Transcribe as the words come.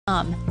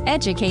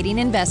Educating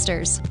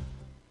investors.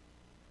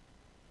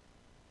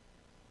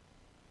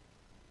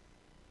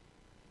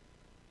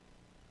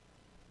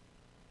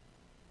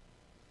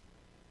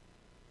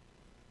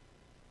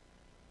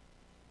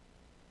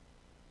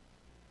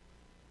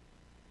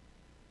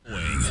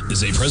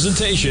 Is a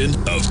presentation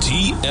of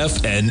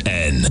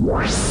TFNN.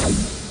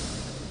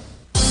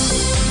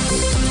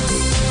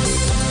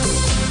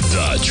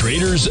 The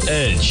Trader's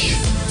Edge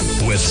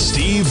with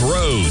Steve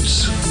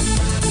Rhodes.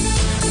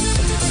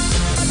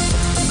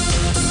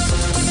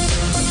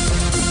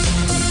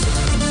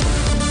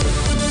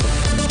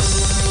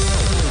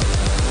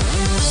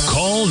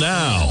 Call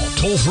now,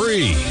 toll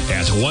free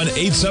at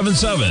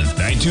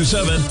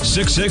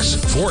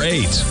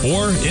 1-877-927-6648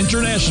 or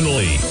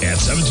internationally at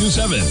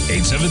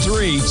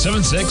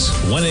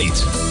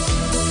 727-873-7618.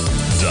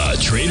 The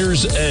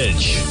Trader's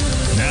Edge.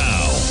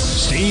 Now,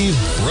 Steve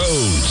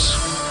Rhodes.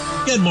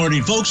 Good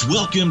morning, folks.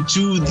 Welcome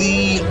to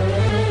the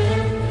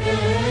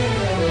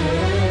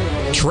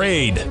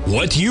Trade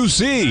What You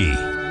See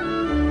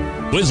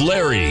with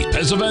Larry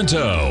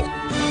Pesavento.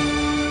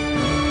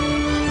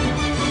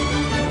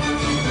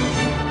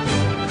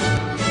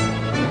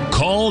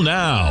 Call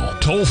now,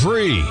 toll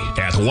free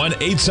at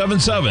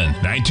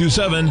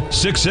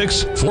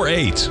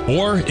 1-877-927-6648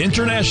 or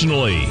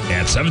internationally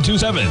at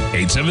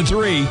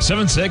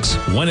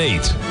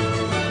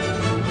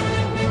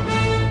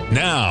 727-873-7618.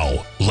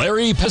 Now,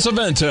 Larry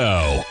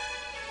Pesavento.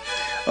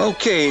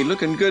 Okay,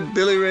 looking good,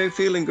 Billy Ray,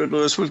 feeling good,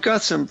 Lewis. We've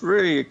got some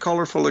very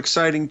colorful,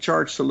 exciting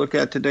charts to look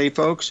at today,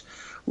 folks.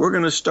 We're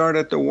going to start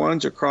at the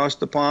ones across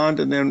the pond,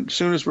 and then as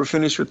soon as we're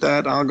finished with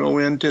that, I'll go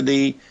into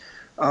the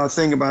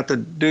thing about the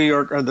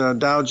the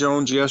Dow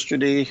Jones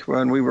yesterday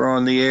when we were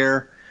on the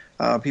air.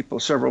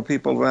 Several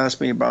people have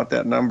asked me about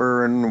that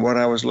number and what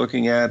I was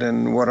looking at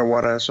and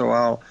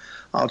so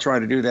I'll try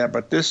to do that.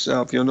 But this,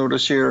 if you'll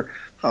notice here,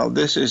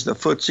 this is the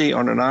FTSE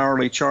on an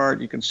hourly chart.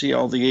 You can see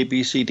all the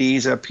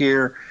ABCDs up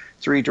here,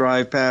 3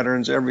 drive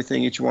patterns,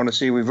 everything that you want to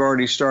see. We've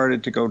already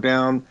started to go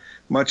down,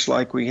 much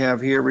like we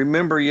have here.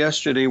 Remember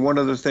yesterday, one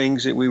of the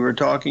things that we were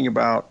talking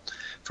about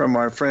from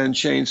our friend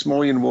Shane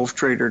Smolian,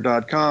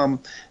 wolftrader.com,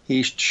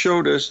 he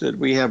showed us that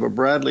we have a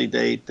Bradley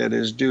date that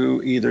is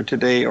due either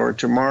today or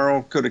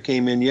tomorrow. Could have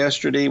came in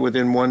yesterday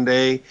within one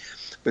day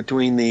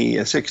between the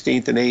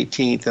 16th and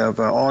 18th of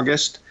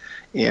August.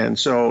 And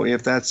so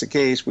if that's the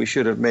case, we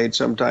should have made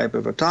some type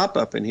of a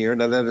top-up in here.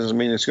 Now, that doesn't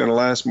mean it's going to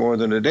last more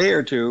than a day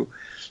or two,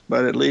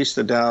 but at least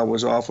the Dow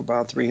was off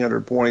about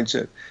 300 points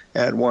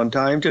at one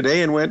time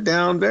today and went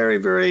down very,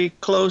 very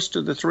close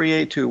to the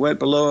 382, went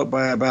below it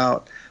by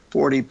about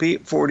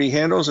 40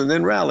 handles and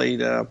then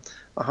rallied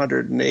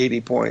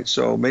 180 points.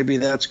 So maybe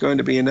that's going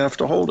to be enough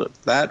to hold it.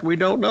 That we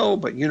don't know,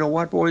 but you know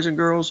what, boys and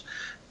girls?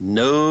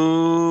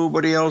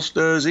 Nobody else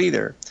does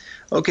either.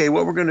 Okay,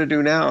 what we're going to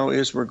do now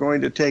is we're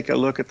going to take a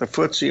look at the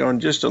FTSE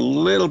on just a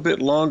little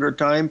bit longer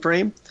time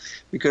frame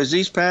because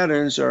these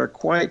patterns are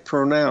quite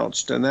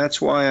pronounced, and that's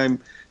why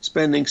I'm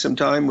spending some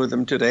time with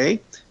them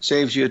today.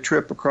 Saves you a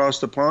trip across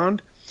the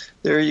pond.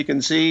 There you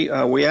can see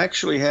we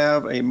actually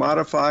have a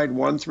modified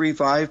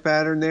 135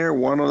 pattern there,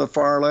 one on the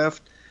far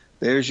left.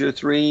 There's your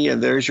 3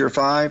 and there's your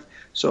 5.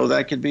 So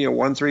that could be a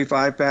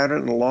 135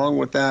 pattern, and along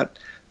with that,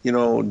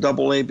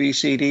 double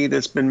ABCD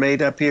that's been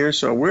made up here.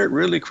 So we're at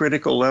really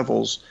critical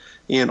levels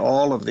in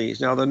all of these.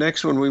 Now, the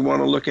next one we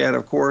want to look at,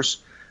 of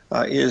course,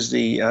 is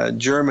the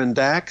German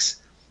DAX.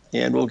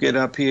 And we'll get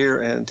up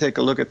here and take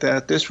a look at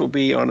that. This will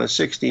be on a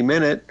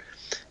 60-minute,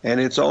 and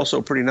it's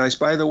also pretty nice.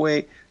 By the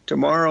way,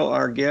 tomorrow,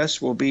 our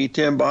guest will be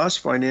Tim Boss,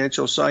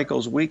 Financial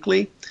Cycles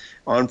Weekly.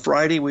 On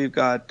Friday, we've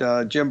got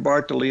Jim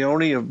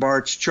Bartolioni of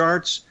Bart's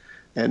Charts.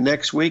 And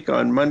next week,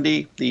 on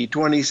Monday, the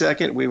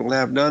 22nd, we will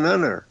have none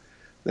other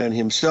than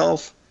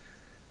himself,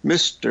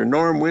 Mr.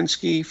 Norm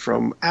Winsky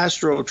from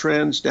Astro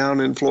Trends down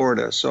in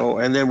Florida. So,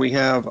 and then we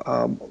have,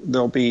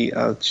 there'll be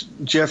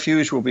Jeff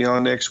Hughes will be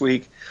on next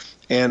week.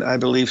 And I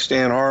believe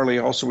Stan Harley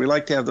also. We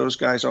like to have those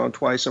guys on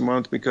twice a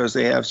month because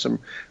they have some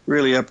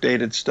really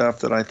updated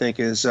stuff that I think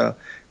is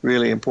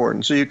really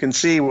important. So you can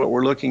see what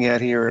we're looking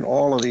at here in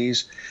all of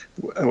these.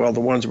 Well, the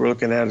ones we're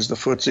looking at is the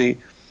FTSE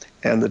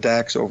and the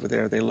DAX over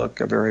there. They look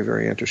very,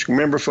 very interesting.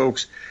 Remember,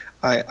 folks,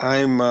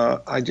 I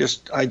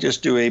just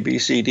do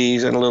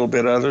ABCDs and a little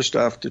bit of other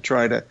stuff to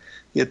try to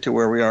get to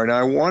where we are. Now,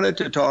 I wanted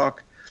to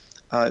talk.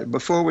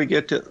 Before we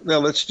get to,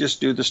 well, let's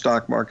just do the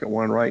stock market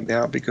one right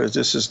now because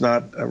this is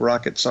not a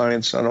rocket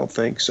science, I don't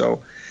think.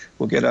 So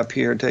we'll get up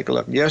here and take a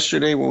look.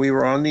 Yesterday when we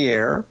were on the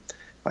air,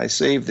 I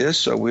saved this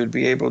so we'd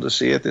be able to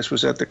see it. This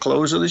was at the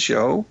close of the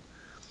show.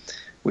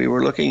 We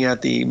were looking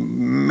at the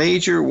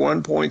major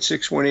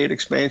 1.618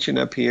 expansion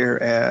up here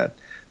at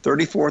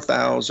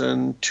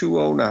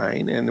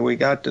 34,209, and we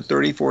got to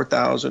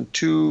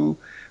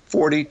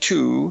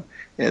 34,242,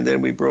 and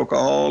then we broke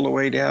all the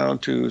way down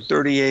to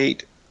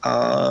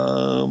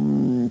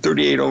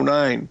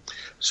 3809.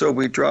 So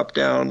we dropped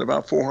down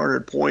about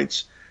 400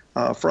 points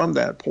from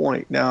that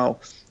point. Now,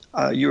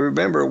 you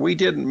remember we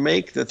didn't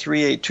make the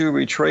 382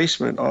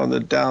 retracement on the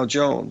Dow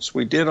Jones.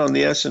 We did on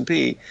the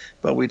S&P,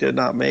 but we did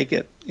not make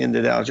it. in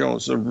the Dow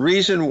Jones. The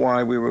reason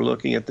why we were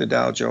looking at the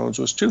Dow Jones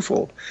was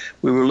twofold.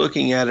 We were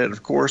looking at it,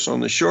 of course, on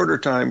the shorter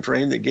time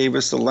frame that gave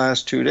us the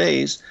last 2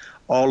 days,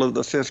 all of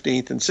the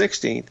 15th and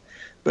 16th.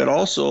 But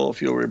also,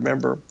 if you'll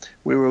remember,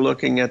 we were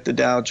looking at the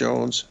Dow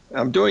Jones.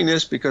 I'm doing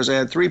this because I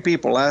had 3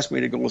 people ask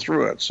me to go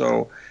through it.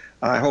 So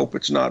I hope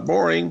it's not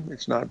boring.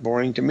 It's not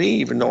boring to me,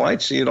 even though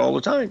I'd see it all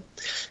the time.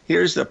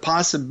 Here's the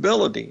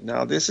possibility.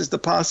 Now, this is the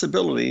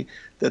possibility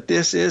that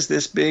this is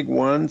this big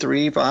 1,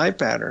 3, 5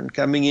 pattern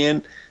coming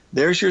in.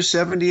 There's your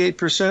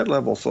 78%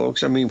 level,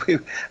 folks. I mean,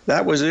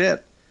 that was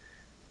it.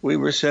 We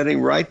were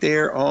sitting right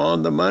there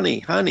on the money,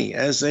 honey,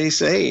 as they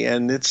say,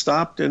 and it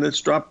stopped and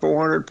it's dropped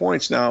 400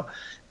 points. Now,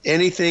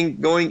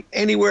 anything going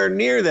anywhere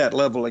near that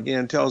level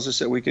again tells us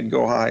that we could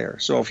go higher.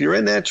 So if you're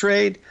in that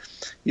trade,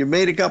 you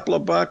made a couple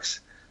of bucks.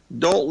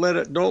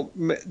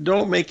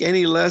 Don't make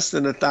any less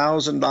than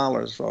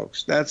 $1,000,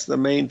 folks. That's the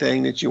main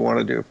thing that you want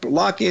to do. But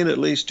lock in at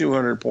least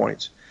 200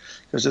 points,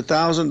 because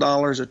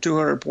 $1,000 or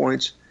 200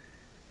 points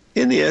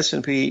in the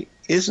S&P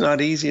is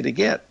not easy to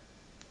get,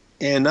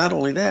 and not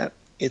only that,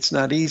 it's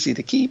not easy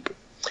to keep.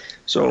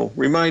 So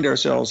remind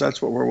ourselves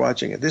that's what we're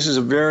watching. This is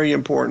a very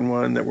important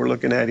one that we're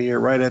looking at here,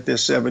 right at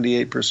this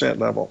 78%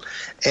 level.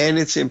 And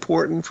it's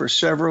important for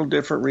several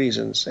different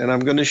reasons. And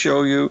I'm going to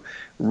show you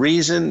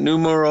reason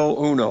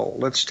numero uno.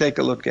 Let's take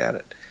a look at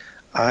it.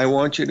 I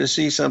want you to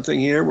see something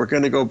here. We're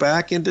going to go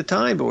back into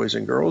time, boys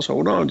and girls.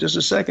 Hold on just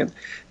a second.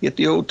 Get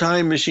the old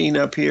time machine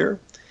up here.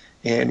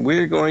 And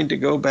we're going to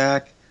go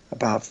back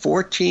about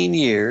 14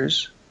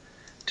 years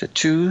to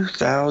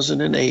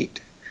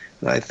 2008.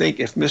 And I think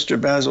if Mr.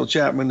 Basil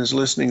Chapman is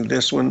listening to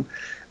this one,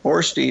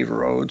 or Steve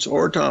Rhodes,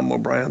 or Tom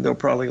O'Brien, they'll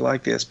probably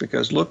like this,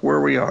 because look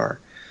where we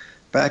are.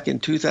 Back in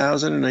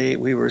 2008,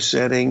 we were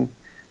sitting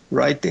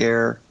right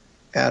there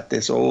at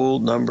this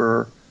old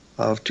number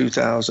of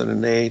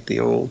 2008,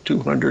 the old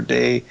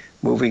 200-day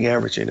moving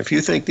average. And if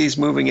you think these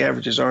moving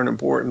averages aren't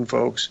important,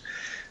 folks,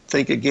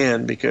 think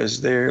again,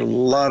 because there a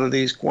lot of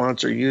these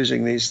quants are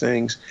using these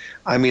things.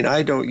 I mean,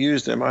 I don't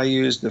use them. I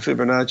use the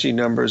Fibonacci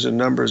numbers and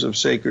numbers of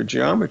sacred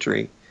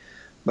geometry.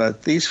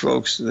 But these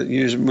folks that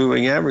use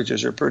moving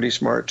averages are pretty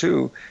smart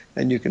too,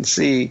 and you can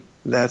see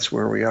that's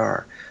where we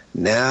are.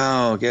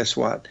 Now, guess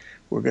what?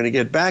 We're going to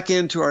get back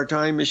into our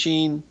time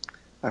machine.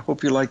 I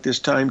hope you like this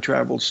time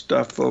travel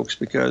stuff, folks,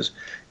 because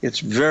it's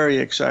very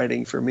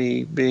exciting for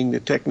me, being the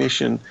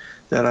technician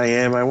that I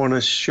am. I want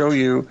to show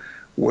you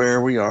where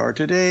we are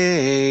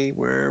today,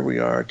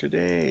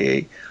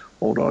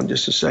 Hold on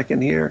just a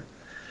second here.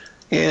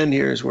 And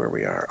here's where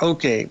we are.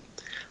 Okay.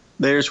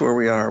 There's where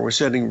we are. We're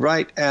sitting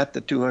right at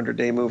the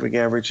 200-day moving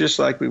average, just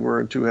like we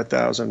were in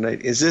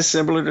 2008. Is this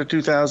similar to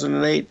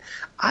 2008?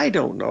 I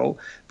don't know.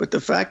 But the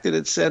fact that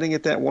it's setting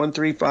at that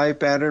 135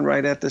 pattern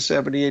right at the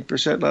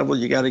 78% level,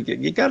 you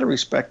got to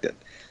respect it.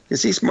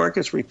 Because these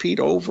markets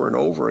repeat over and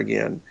over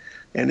again,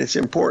 and it's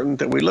important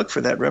that we look for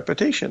that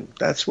repetition.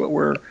 That's what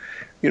we're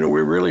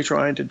really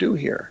trying to do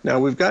here. Now,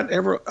 we've got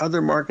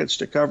other markets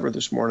to cover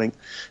this morning,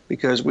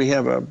 because we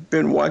have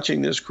been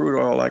watching this crude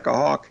oil like a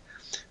hawk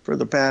for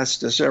the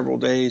past several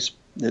days.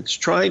 It's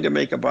trying to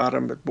make a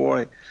bottom, but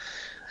boy,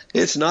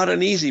 it's not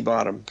an easy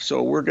bottom.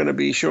 So we're going to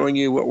be showing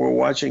you what we're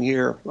watching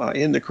here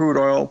in the crude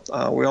oil.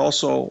 We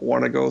also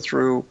want to go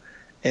through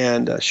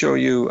and show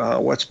you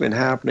what's been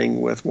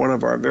happening with one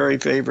of our very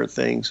favorite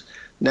things,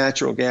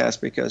 natural gas,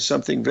 because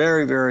something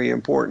very, very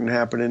important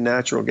happened in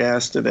natural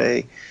gas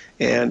today,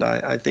 and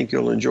I think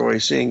you'll enjoy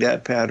seeing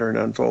that pattern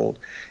unfold.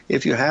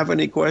 If you have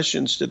any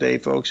questions today,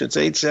 folks, it's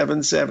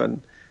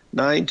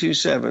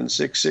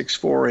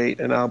 877-927-6648,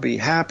 and I'll be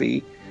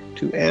happy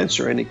to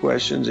answer any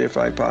questions if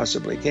I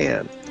possibly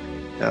can.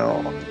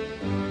 Now,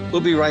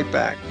 we'll be right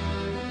back.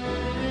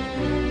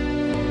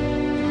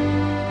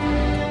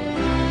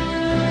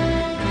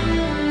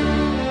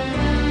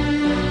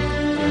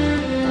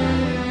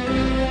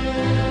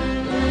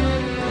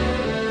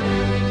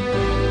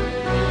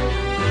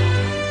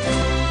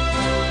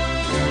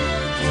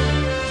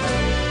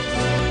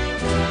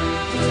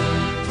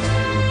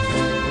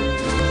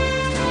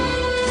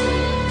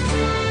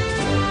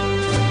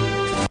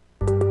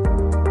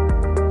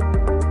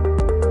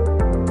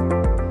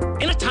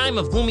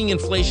 Of booming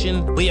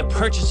inflation, where your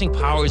purchasing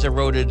power is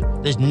eroded,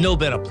 there's no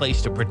better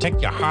place to protect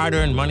your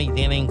hard-earned money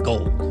than in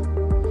gold.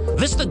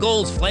 Vista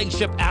Gold's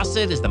flagship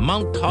asset is the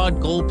Mount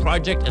Todd Gold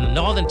Project in the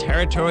Northern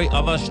Territory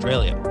of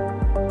Australia.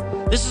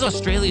 This is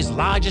Australia's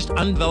largest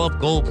undeveloped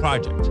gold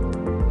project.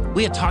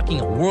 We are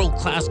talking a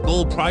world-class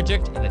gold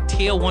project in a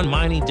Tier 1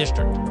 mining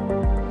district.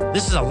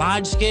 This is a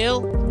large-scale,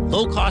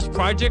 low-cost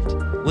project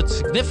with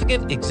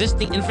significant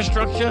existing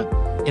infrastructure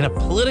in a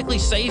politically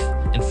safe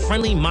and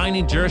friendly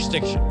mining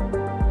jurisdiction.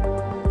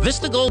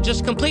 Vista Gold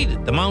just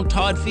completed the Mount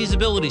Todd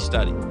feasibility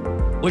study,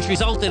 which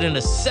resulted in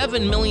a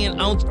 7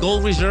 million ounce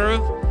gold reserve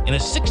and a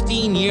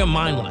 16-year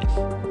mine life.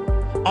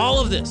 All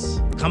of this,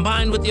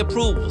 combined with the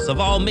approvals of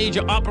all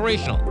major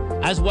operational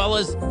as well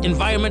as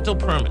environmental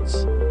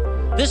permits.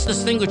 This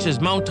distinguishes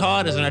Mount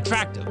Todd as an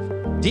attractive,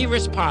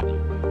 de-risk partner,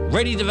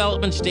 ready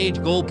development stage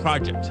gold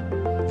project.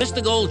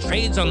 Vista Gold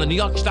trades on the New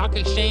York Stock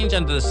Exchange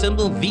under the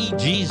symbol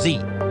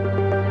VGZ.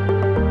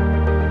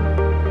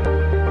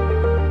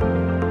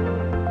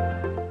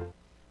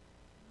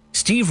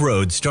 Steve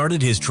Rhodes started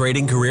his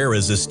trading career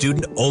as a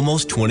student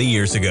almost 20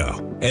 years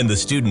ago, and the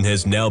student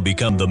has now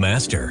become the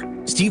master.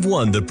 Steve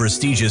won the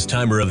prestigious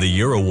Timer of the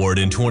Year award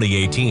in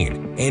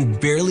 2018 and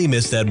barely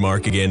missed that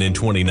mark again in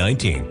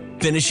 2019,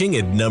 finishing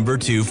at number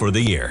 2 for the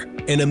year.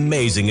 An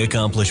amazing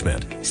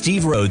accomplishment.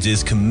 Steve Rhodes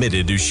is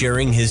committed to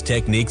sharing his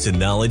techniques and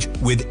knowledge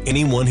with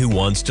anyone who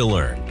wants to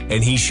learn,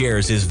 and he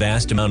shares his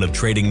vast amount of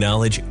trading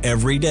knowledge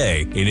every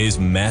day in his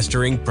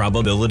Mastering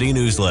Probability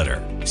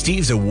newsletter.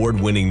 Steve's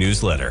award-winning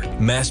newsletter,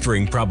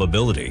 Mastering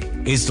Probability,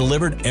 is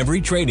delivered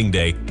every trading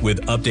day with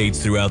updates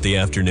throughout the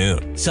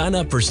afternoon. Sign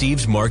up for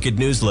Steve's market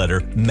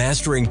newsletter,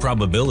 Mastering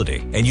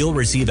Probability, and you'll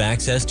receive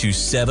access to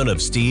 7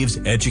 of Steve's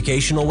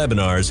educational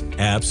webinars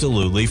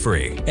absolutely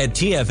free. At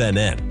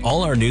TFNN,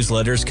 all our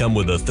newsletters come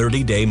with a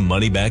 30-day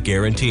money-back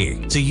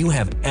guarantee, so you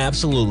have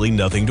absolutely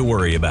nothing to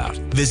worry about.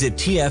 Visit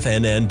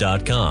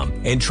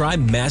TFNN.com and try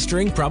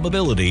Mastering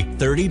Probability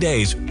 30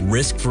 days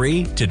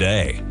risk-free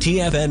today.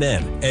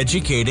 TFNN,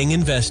 educating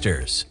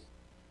investors.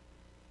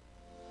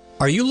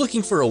 Are you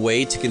looking for a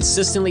way to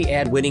consistently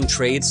add winning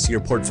trades to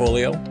your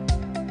portfolio?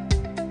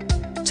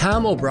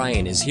 Tom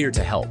O'Brien is here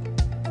to help.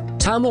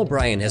 Tom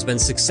O'Brien has been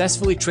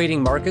successfully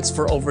trading markets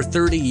for over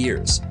 30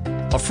 years.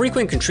 A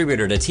frequent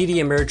contributor to TD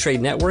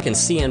Ameritrade Network and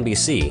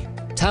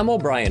CNBC, Tom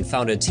O'Brien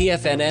founded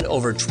TFNN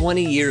over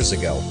 20 years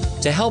ago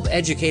to help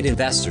educate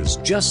investors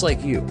just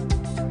like you.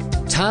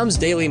 Tom's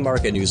daily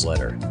market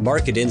newsletter,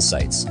 Market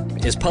Insights,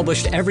 is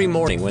published every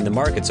morning when the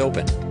market's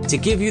open to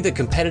give you the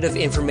competitive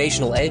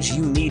informational edge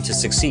you need to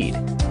succeed.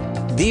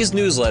 These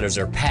newsletters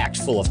are packed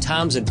full of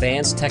Tom's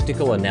advanced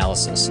technical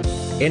analysis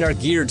and are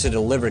geared to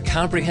deliver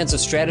comprehensive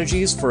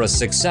strategies for a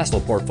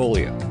successful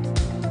portfolio.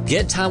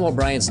 Get Tom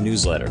O'Brien's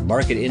newsletter,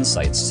 Market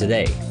Insights,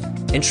 today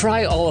and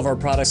try all of our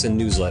products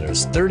and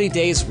newsletters 30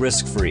 days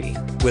risk-free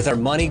with our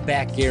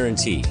money-back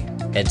guarantee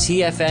at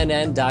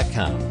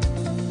TFNN.com.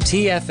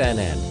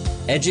 TFNN.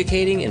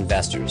 Educating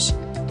investors.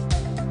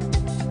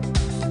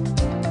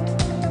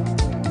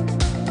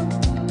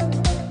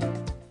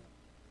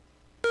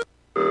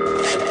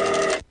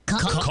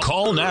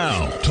 Call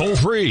now, toll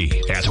free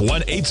at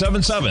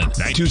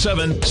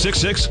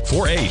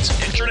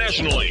 1-877-927-6648.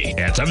 Internationally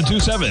at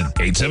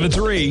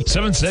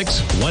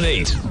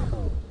 727-873-7618.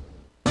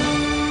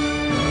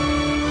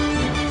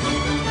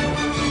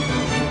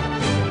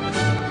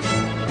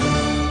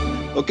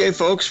 Okay,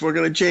 folks, we're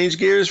going to change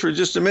gears for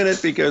just a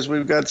minute because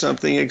we've got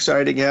something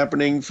exciting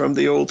happening from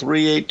the old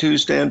 382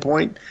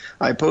 standpoint.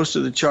 I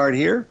posted the chart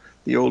here,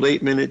 the old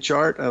 8-minute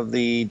chart of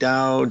the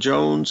Dow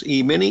Jones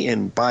E-mini,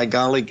 and by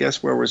golly,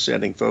 guess where we're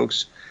sitting,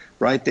 folks?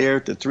 Right there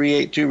at the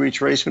 382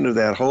 retracement of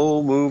that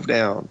whole move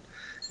down.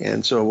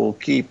 And so we'll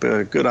keep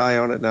a good eye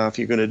on it. Now, if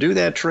you're going to do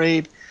that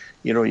trade,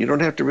 you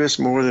don't have to risk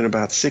more than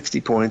about 60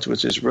 points,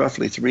 which is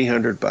roughly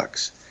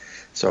 $300.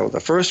 So the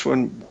first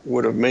one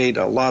would have made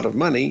a lot of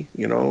money.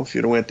 If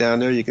you'd have went down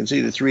there, you can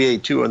see the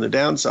 382 on the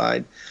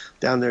downside,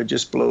 down there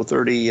just below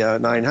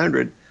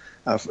 3,900.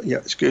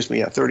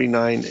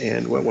 39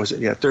 and what was it?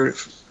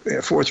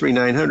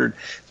 4,3900.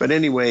 But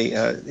anyway,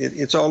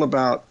 it's all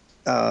about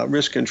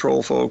risk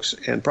control, folks,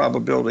 and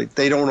probability.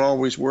 They don't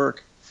always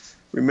work.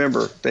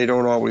 Remember, they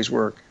don't always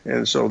work,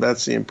 and so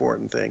that's the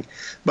important thing.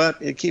 But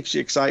it keeps the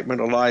excitement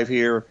alive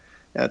here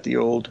at the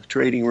old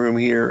trading room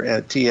here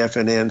at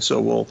TFNN, so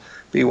we'll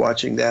be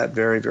watching that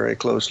very, very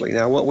closely.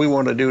 Now, what we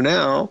want to do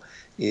now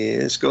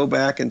is go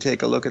back and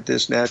take a look at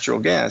this natural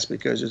gas,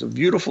 because there's a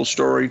beautiful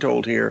story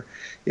told here.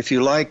 If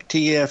you like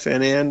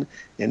TFNN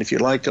and if you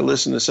like to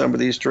listen to some of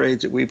these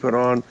trades that we put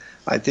on,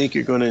 I think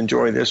you're going to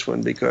enjoy this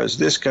one, because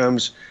this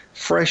comes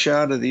fresh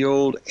out of the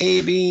old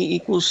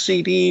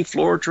AB=CD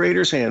Floor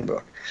Trader's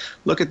Handbook.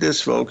 Look at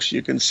this, folks.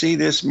 You can see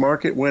this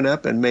market went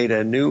up and made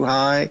a new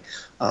high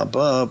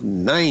above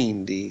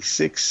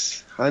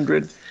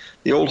 9,600.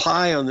 The old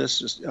high on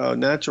this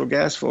natural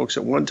gas, folks,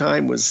 at one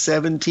time was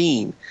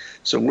 17.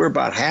 So we're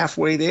about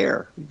halfway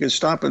there. You can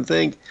stop and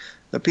think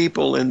the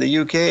people in the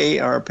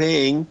UK are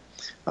paying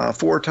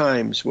 4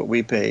 times what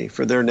we pay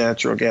for their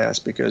natural gas,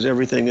 because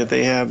everything that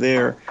they have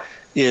there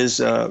is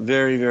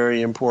very,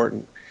 very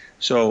important.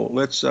 So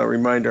let's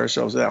remind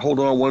ourselves of that. Hold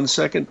on one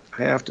second.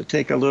 I have to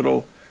take a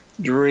little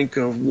drink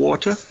of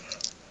water.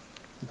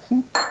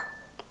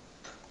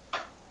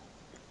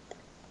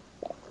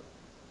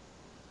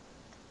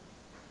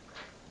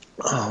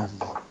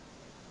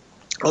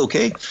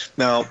 Okay,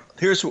 now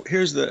here's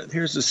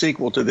the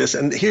sequel to this,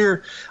 and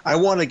here I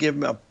want to give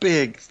him a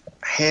big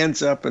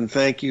hands up and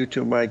thank you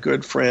to my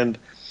good friend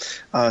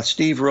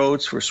Steve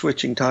Rhodes for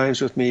switching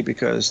times with me,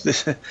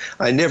 because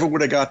I never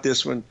would have got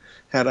this one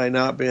had I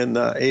not been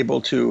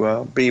able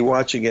to be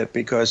watching it,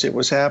 because it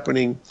was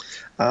happening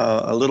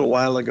a little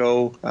while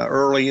ago,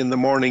 early in the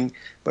morning.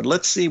 But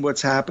let's see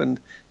what's happened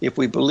if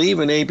we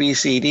believe in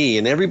ABCD.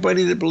 And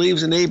everybody that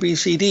believes in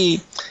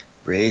ABCD,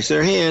 raise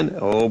their hand.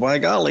 Oh, by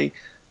golly,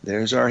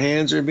 there's our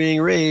hands are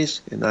being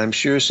raised. And I'm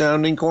sure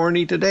sounding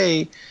corny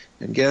today.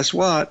 And guess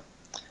what?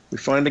 We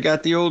finally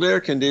got the old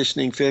air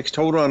conditioning fixed.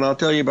 Hold on, I'll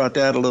tell you about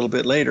that a little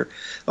bit later.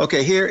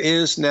 Okay, here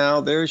is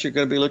now, you're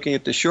going to be looking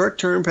at the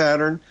short-term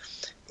pattern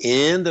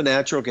in the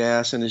natural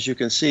gas. And as you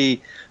can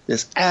see,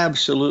 this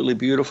absolutely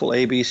beautiful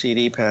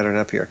ABCD pattern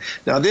up here.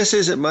 Now, this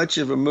isn't much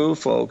of a move,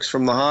 folks,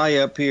 from the high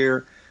up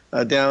here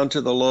down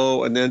to the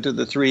low and then to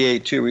the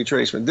 382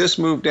 retracement. This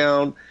move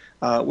down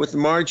with the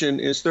margin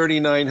is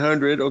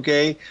 3,900,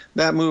 okay?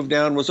 That move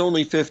down was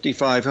only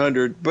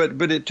 5,500,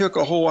 but it took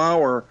a whole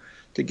hour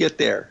to get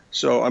there.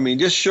 So, I mean,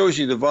 just shows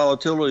you the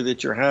volatility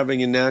that you're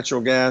having in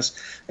natural gas.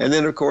 And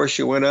then, of course,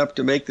 you went up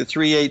to make the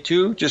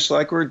 382, just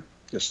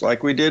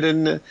like we did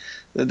in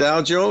the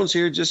Dow Jones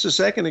here just a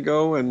second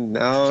ago. And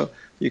now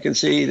you can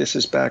see this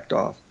is backed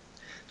off.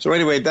 So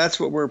anyway, that's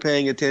what we're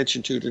paying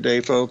attention to today,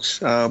 folks.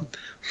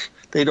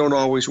 They don't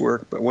always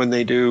work, but when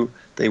they do,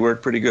 they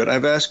work pretty good.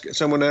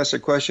 Someone asked a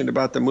question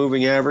about the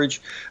moving average.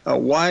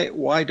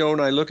 Why don't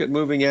I look at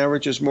moving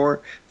averages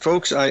more?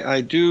 Folks,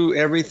 I do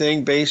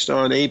everything based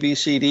on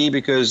ABCD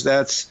because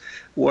that's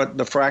what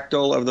the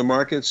fractal of the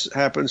markets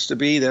happens to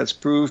be. That's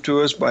proved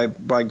to us by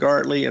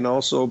Gartley and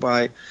also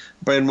by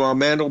Benoit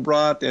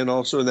Mandelbrot, and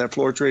also in that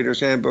Floor Traders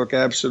Handbook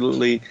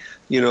absolutely,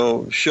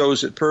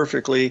 shows it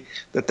perfectly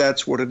that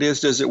that's what it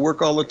is. Does it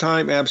work all the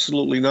time?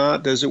 Absolutely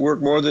not. Does it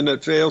work more than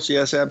it fails?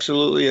 Yes,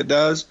 absolutely it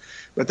does.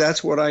 But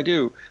that's what I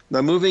do.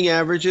 Now, moving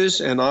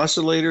averages and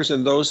oscillators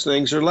and those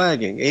things are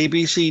lagging.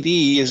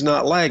 ABCD is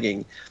not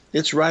lagging.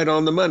 It's right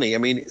on the money. I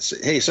mean,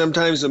 hey,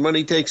 sometimes the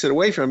money takes it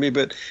away from you,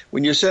 but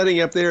when you're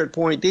setting up there at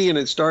point D and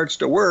it starts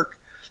to work,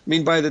 I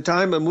mean, by the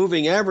time a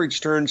moving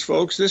average turns,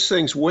 folks, this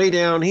thing's way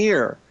down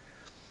here.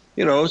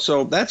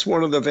 So that's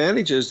one of the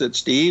advantages that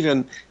Steve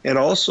and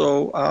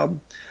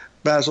also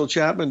Basil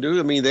Chapman do.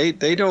 I mean,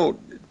 they don't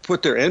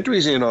put their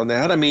entries in on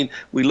that. I mean,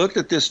 we looked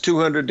at this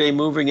 200-day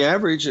moving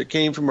average that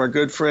came from our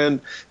good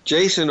friend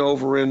Jason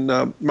over in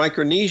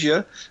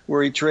Micronesia,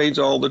 where he trades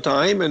all the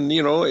time. And,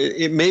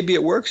 it maybe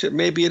it works,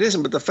 maybe it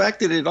isn't. But the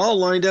fact that it all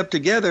lined up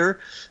together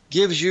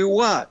gives you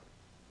what?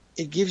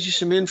 It gives you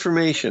some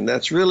information.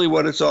 That's really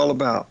what it's all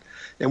about.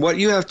 And what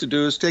you have to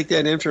do is take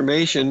that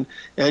information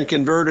and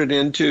convert it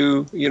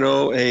into,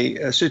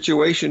 a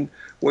situation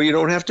where you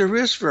don't have to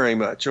risk very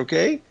much,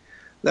 okay?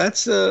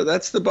 That's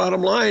the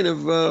bottom line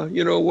of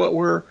what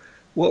we're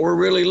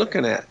really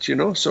looking at,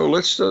 So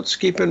let's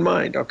keep in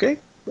mind, okay?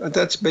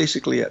 That's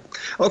basically it.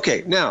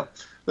 Okay, now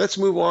let's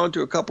move on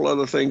to a couple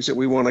other things that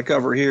we want to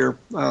cover here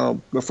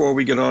before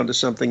we get on to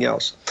something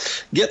else.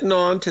 Getting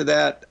on to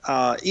that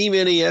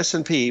E-mini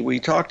S&P, we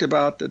talked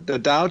about the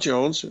Dow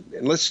Jones,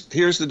 and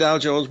here's the Dow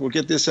Jones. We'll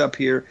get this up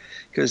here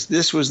because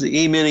this was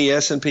the E-mini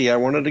S&P. I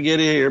wanted to get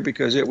it here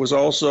because it was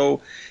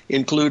also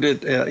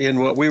included in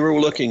what we were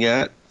looking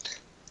at.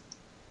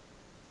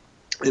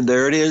 And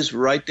there it is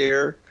right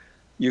there.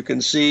 You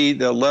can see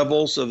the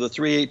levels of the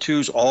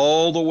 382s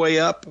all the way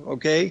up,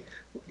 okay?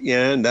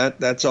 And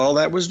that's all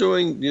that was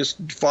doing,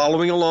 just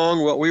following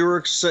along what we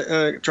were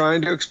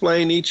trying to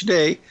explain each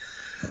day.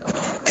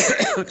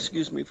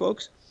 Excuse me,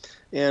 folks.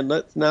 And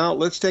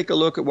let's take a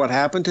look at what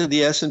happened to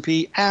the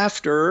S&P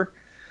after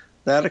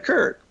that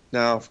occurred.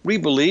 Now, if we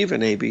believe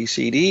in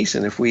ABCDs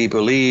and if we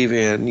believe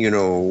in,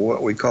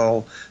 what we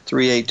call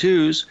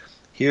 382s,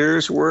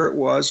 here's where it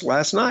was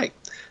last night.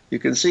 You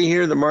can see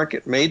here the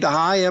market made the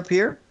high up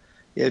here.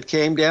 It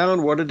came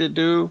down. What did it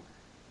do?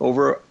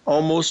 Over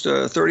almost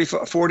a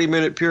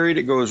 40-minute period,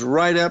 it goes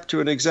right up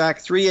to an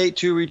exact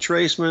 382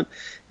 retracement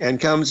and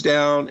comes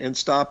down and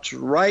stops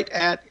right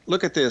at,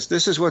 look at this.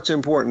 This is what's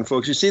important,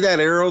 folks. You see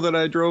that arrow that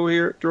I drove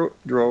here,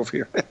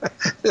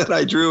 that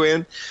I drew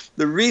in?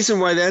 The reason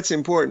why that's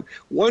important,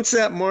 once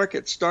that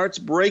market starts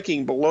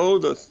breaking below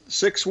the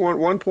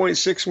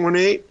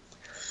 1.618,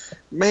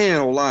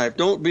 man alive,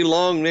 don't be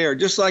long there.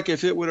 Just like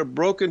if it would have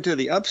broken to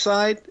the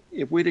upside,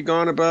 if we'd have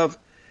gone above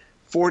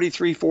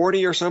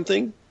 43.40 or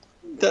something,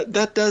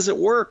 that doesn't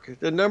work.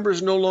 The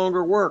numbers no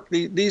longer work.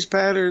 These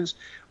patterns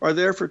are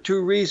there for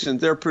two reasons.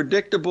 They're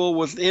predictable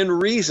within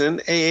reason,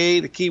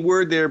 AA, the key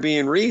word there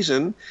being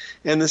reason.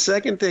 And the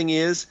second thing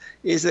is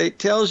it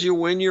tells you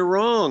when you're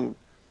wrong.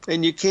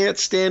 And you can't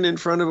stand in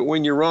front of it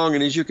when you're wrong.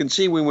 And as you can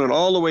see, we went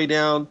all the way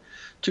down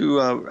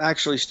to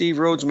actually Steve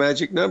Rhodes'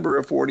 magic number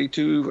of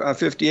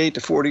 42.58 to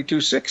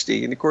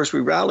 42.60. And of course, we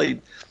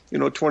rallied,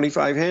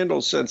 25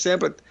 handles since then.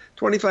 But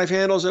 25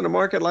 handles in a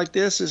market like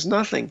this is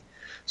nothing.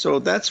 So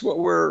that's what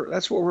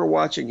we're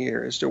watching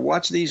here, is to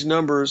watch these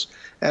numbers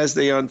as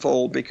they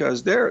unfold,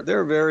 because they're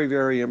very,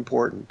 very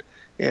important.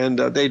 And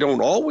they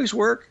don't always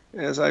work,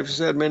 as I've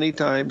said many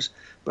times,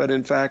 but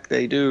in fact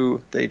they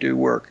do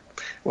work.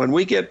 When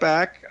we get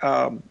back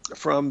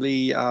from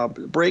the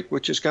break,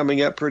 which is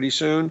coming up pretty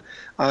soon,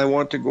 I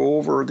want to go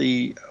over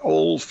the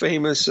old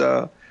famous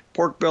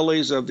pork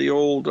bellies of the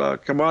old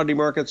commodity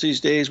markets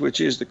these days,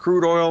 which is the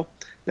crude oil.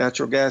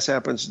 Natural gas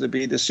happens to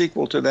be the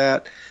sequel to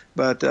that,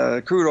 but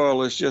crude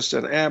oil is just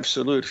an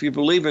absolute. If you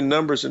believe in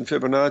numbers and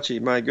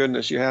Fibonacci, my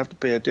goodness, you have to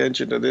pay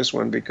attention to this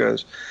one,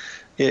 because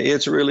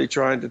it's really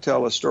trying to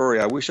tell a story.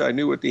 I wish I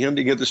knew what the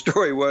ending of the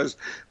story was,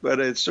 but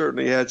it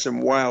certainly had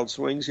some wild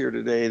swings here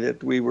today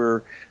that we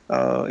were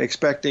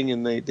expecting,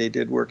 and they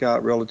did work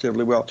out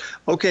relatively well.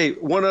 Okay,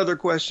 one other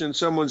question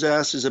someone's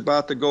asked is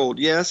about the gold.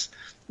 Yes,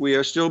 we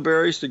are still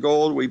bearish to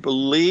gold. We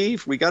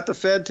believe we got the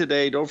Fed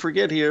today. Don't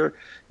forget here,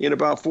 in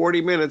about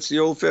 40 minutes, the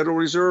old Federal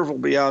Reserve will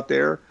be out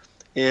there,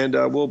 and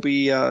we'll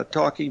be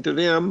talking to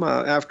them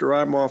after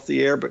I'm off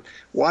the air. But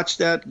watch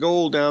that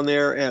gold down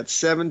there at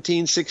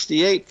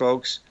 1768,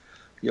 folks.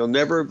 You'll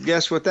never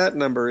guess what that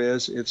number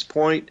is. It's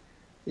between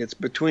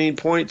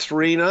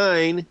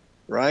 0.39,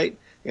 right,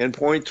 and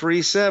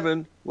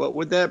 0.37. What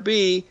would that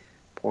be?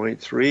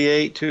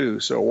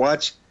 0.382. So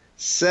watch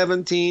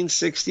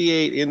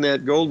 1768 in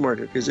that gold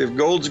market, because if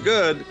gold's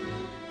good,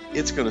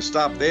 it's going to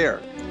stop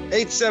there.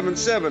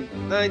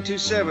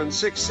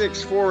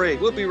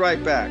 877-927-6648. We'll be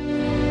right back.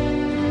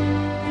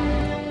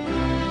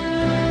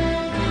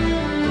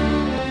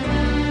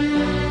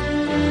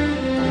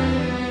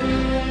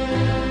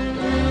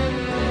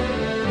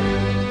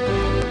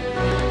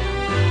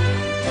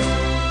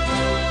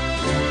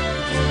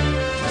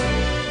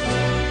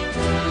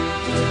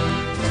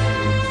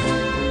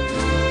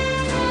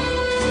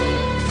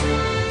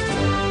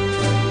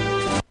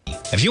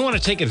 If you want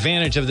to take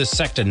advantage of this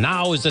sector,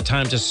 now is the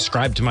time to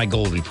subscribe to my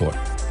Gold Report.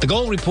 The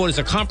Gold Report is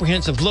a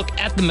comprehensive look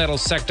at the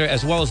metals sector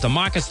as well as the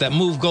markets that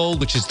move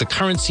gold, which is the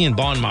currency and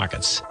bond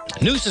markets.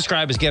 New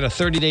subscribers get a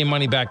 30-day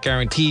money-back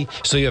guarantee,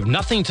 so you have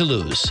nothing to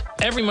lose.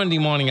 Every Monday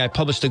morning, I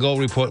publish the Gold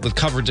Report with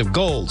coverage of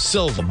gold,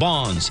 silver,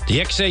 bonds,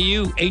 the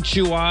XAU,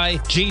 HUI,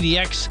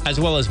 GDX, as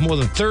well as more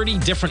than 30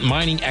 different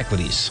mining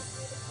equities.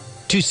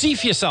 To see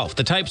for yourself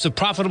the types of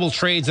profitable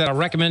trades that are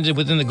recommended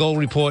within the Gold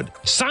Report,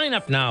 sign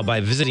up now by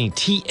visiting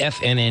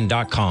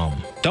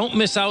TFNN.com. Don't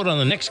miss out on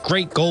the next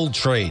great gold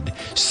trade.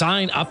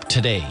 Sign up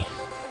today.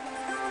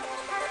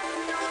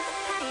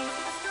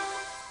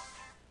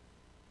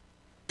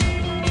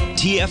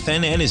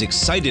 TFNN is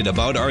excited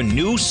about our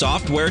new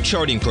software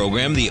charting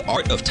program, The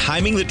Art of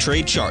Timing the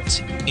Trade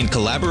Charts. In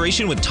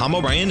collaboration with Tom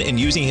O'Brien and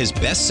using his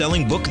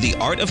best-selling book, The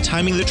Art of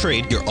Timing the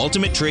Trade, Your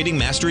Ultimate Trading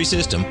Mastery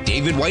System,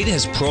 David White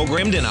has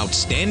programmed an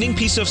outstanding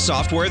piece of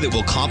software that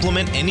will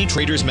complement any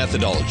trader's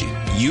methodology.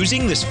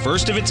 Using this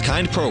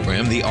first-of-its-kind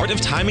program, The Art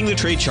of Timing the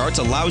Trade Charts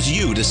allows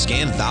you to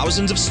scan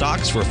thousands of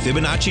stocks for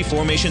Fibonacci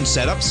formation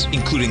setups,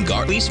 including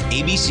Gartleys,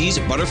 ABCs,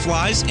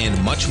 butterflies, and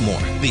much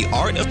more. The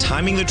Art of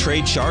Timing the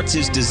Trade Charts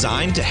is designed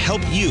to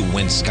help you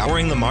when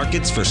scouring the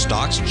markets for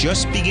stocks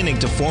just beginning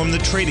to form the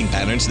trading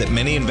patterns that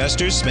many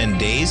investors spend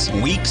days,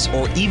 weeks,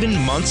 or even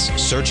months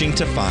searching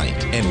to find.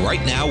 And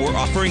right now, we're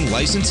offering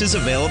licenses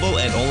available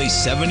at only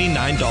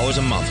 $79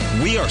 a month.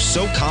 We are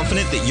so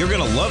confident that you're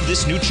going to love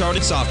this new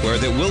charted software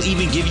that will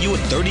even give you a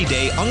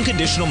 30-day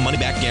unconditional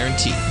money-back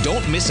guarantee.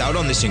 Don't miss out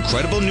on this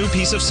incredible new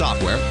piece of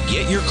software.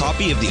 Get your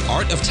copy of The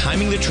Art of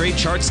Timing the Trade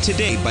Charts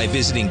today by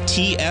visiting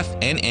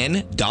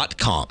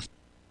TFNN.com.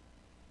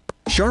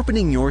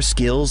 Sharpening your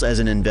skills as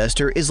an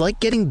investor is like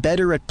getting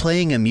better at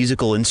playing a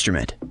musical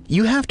instrument.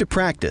 You have to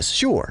practice,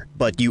 sure,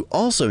 but you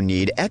also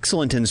need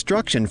excellent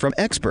instruction from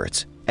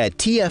experts. At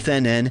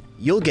TFNN,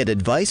 you'll get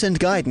advice and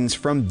guidance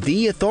from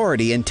the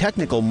authority in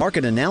technical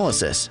market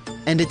analysis.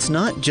 And it's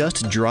not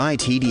just dry,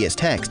 tedious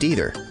text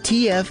either.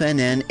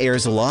 TFNN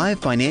airs live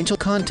financial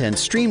content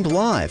streamed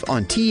live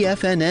on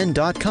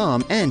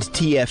TFNN.com and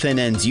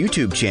TFNN's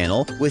YouTube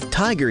channel with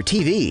Tiger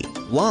TV,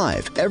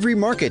 live every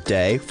market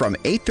day from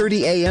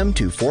 8:30 a.m.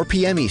 to 4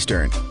 p.m.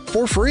 Eastern.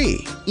 For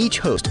free. Each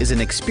host is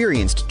an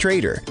experienced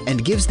trader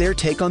and gives their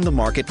take on the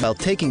market while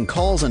taking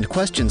calls and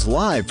questions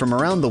live from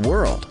around the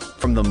world.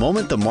 From the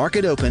moment the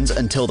market opens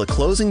until the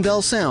closing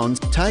bell sounds,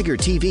 Tiger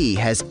TV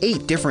has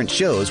 8 different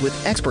shows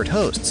with expert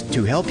hosts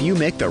to help you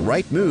make the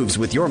right moves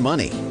with your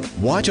money.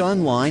 Watch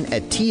online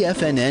at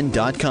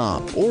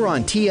TFNN.com or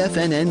on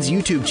TFNN's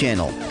YouTube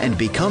channel and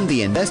become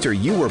the investor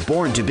you were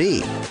born to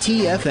be.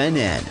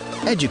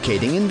 TFNN,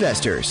 educating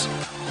investors.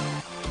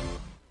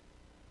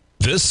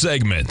 This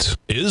segment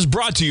is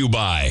brought to you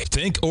by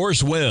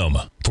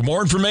Thinkorswim. For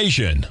more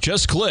information,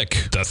 just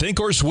click the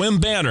Thinkorswim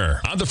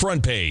banner on the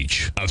front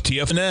page of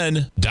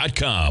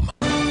TFNN.com.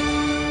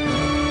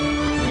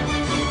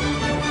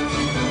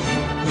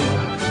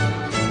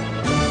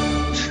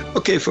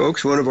 Okay,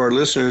 folks, one of our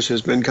listeners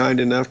has been kind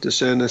enough to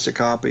send us a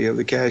copy of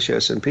the Cash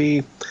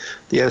S&P,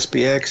 the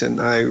SPX,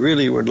 and I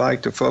really would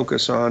like to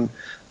focus on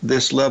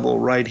this level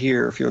right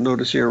here. If you'll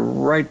notice here,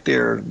 right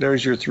there,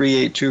 there's your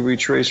 382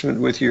 retracement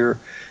with your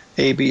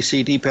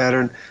ABCD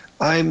pattern.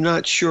 I'm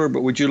not sure,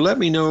 but would you let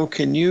me know?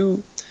 Can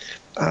you,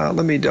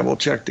 let me double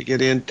check to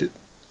get into,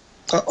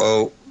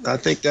 I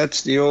think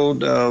that's the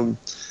old,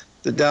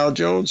 the Dow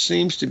Jones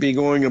seems to be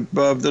going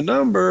above the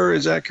number.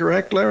 Is that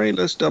correct, Larry?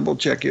 Let's double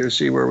check here,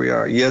 see where we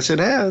are. Yes, it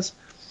has.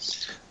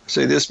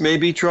 Say this may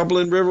be trouble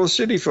in River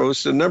City,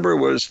 folks. The number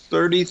was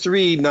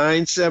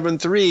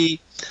 33,973.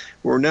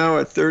 We're now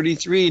at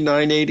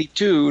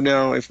 33,982.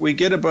 Now, if we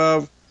get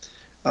above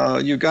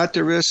You got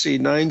to risk, see,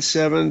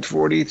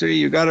 9,743.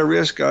 You got to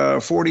risk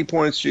 40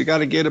 points. You got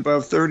to get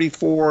above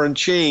 34 and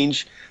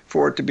change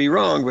for it to be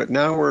wrong. But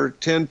now we're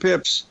 10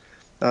 pips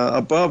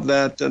above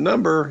that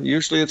number.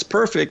 Usually it's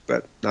perfect,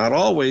 but not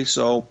always.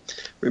 So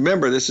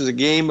remember, this is a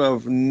game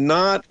of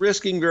not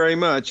risking very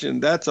much,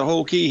 and that's the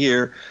whole key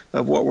here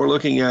of what we're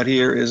looking at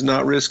here is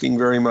not risking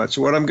very much.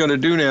 So what I'm going to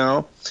do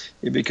now,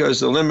 because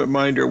the limit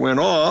minder went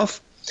off,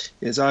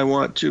 is I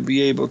want to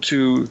be able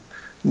to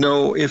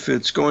know if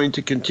it's going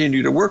to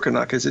continue to work or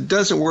not, because it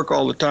doesn't work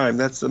all the time.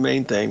 That's the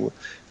main thing.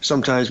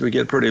 Sometimes we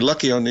get pretty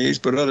lucky on these,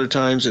 but other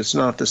times it's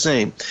not the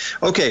same.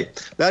 Okay,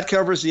 that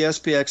covers the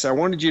SPX. I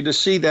wanted you to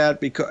see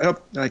that because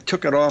I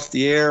took it off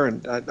the air,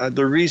 and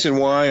the reason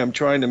why I'm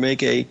trying to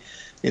make an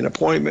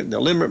appointment, and the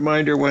limit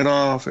minder went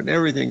off, and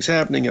everything's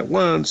happening at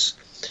once.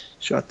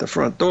 Shut the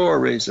front door,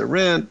 raise the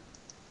rent.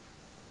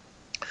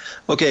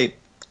 Okay,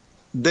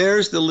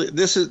 this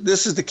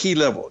is the key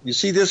level. You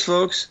see this,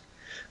 folks?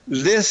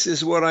 This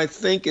is what I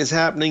think is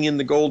happening in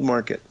the gold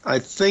market. I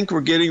think we're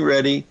getting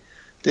ready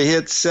to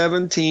hit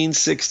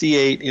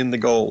 1768 in the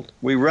gold.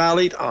 We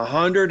rallied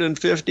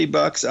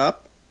 $150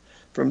 up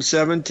from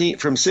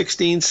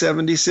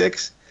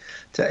 1676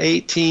 to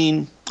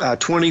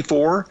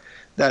 1824.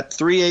 That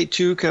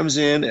 382 comes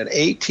in at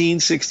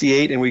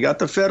 1868, and we got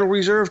the Federal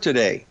Reserve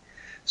today.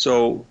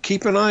 So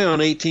keep an eye on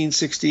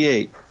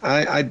 1868.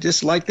 I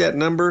just like that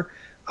number.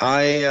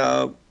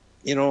 I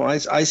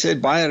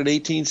said buy it at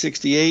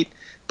 1868.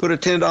 Put a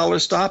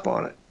 $10 stop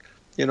on it.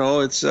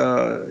 It's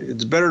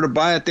better to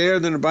buy it there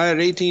than to buy it at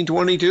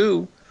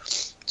 1822.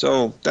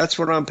 So that's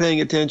what I'm paying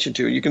attention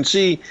to. You can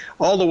see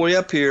all the way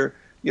up here,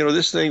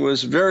 this thing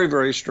was very,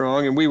 very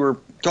strong, and we were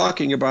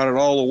talking about it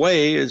all the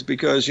way is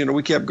because,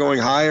 we kept going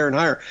higher and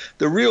higher.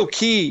 The real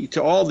key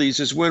to all these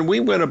is when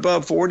we went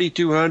above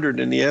 4,200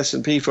 in the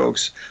S&P,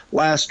 folks,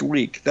 last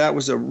week. That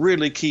was a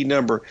really key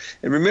number.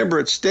 And remember,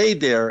 it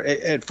stayed there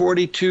at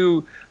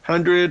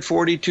 4,200,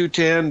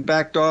 4,210,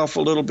 backed off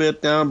a little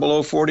bit down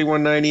below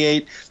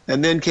 41.98,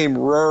 and then came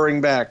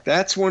roaring back.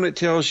 That's when it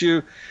tells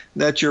you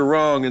that you're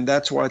wrong, and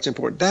that's why it's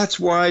important. That's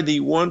why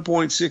the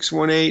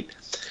 1.618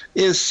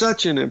 is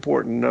such an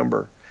important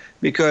number,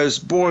 because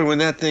boy, when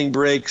that thing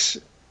breaks,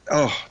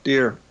 oh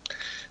dear,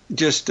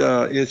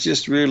 it's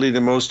just really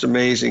the most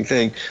amazing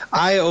thing.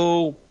 I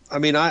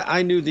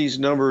knew these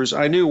numbers.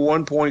 I knew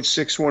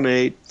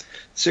 1.618,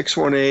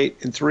 618,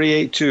 and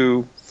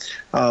 382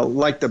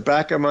 like the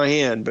back of my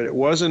hand, but it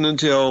wasn't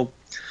until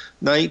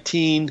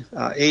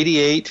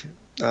 1988.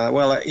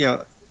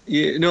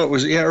 It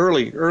was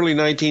early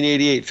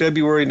 1988,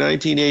 February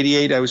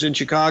 1988. I was in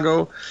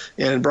Chicago,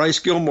 and Bryce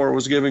Gilmore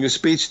was giving a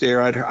speech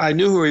there. I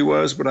knew who he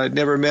was, but I'd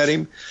never met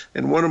him.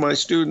 And one of my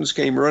students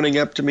came running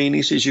up to me, and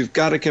he says, "You've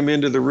got to come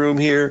into the room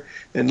here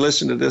and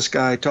listen to this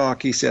guy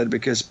talk," he said,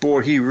 because,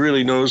 boy, he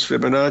really knows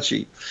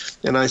Fibonacci.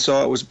 And I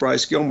saw it was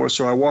Bryce Gilmore,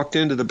 so I walked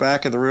into the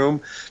back of the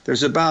room.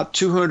 There's about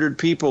 200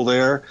 people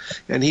there,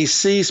 and he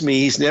sees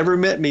me. He's never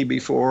met me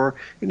before,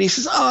 and he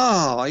says,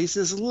 he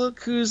says,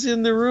 "Look who's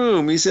in the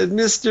room." He said,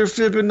 "Mr.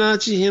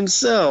 Fibonacci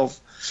himself,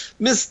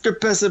 Mr.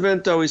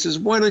 Pesavento." He says,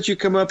 "Why don't you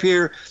come up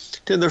here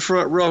to the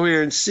front row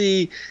here and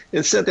see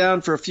and sit down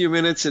for a few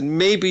minutes, and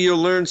maybe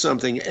you'll learn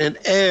something." And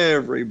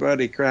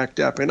everybody cracked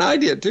up, and I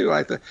did too.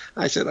 I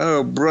said,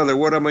 "Oh, brother,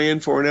 what am I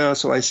in for now?"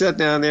 So I sat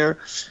down there.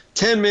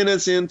 10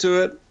 minutes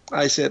into it,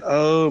 I said,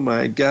 "Oh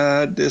my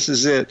God, this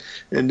is it."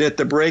 And at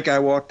the break, I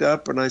walked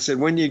up and I said,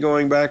 "When are you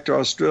going back to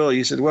Australia?"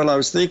 He said, "Well, I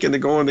was thinking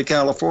of going to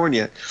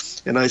California."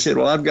 And I said,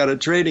 "Well, I've got a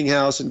trading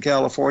house in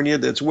California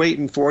that's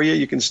waiting for you.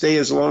 You can stay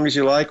as long as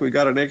you like. We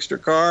got an extra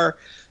car,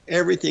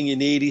 everything you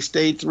need." He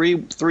stayed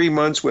three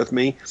months with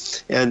me,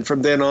 and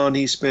from then on,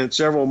 he spent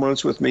several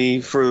months with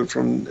me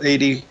from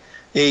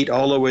 88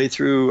 all the way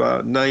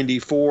through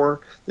 94.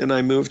 Then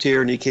I moved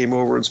here, and he came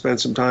over and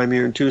spent some time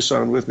here in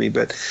Tucson with me.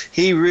 But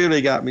he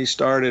really got me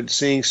started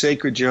seeing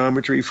sacred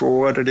geometry for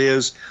what it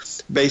is.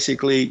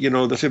 Basically, the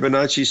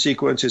Fibonacci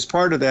sequence is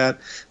part of that,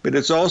 but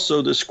it's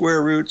also the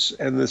square roots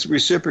and the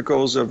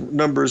reciprocals of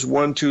numbers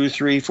 1, 2,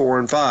 3, 4,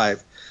 and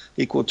 5,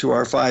 equal to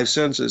our 5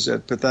 senses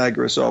that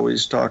Pythagoras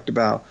always talked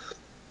about.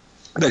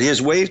 But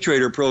his Wave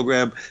Trader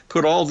program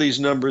put all these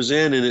numbers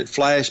in, and it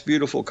flashed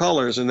beautiful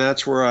colors, and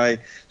that's where I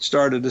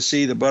started to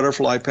see the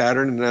butterfly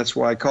pattern, and that's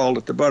why I called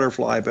it the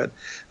butterfly. But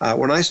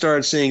when I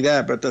started seeing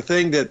that, but the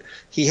thing that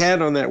he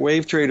had on that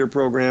Wave Trader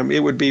program,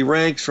 it would be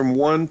ranked from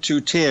 1 to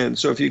 10.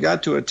 So if you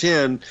got to a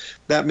 10,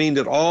 that means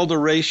that all the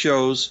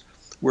ratios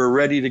were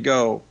ready to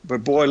go.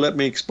 But boy, let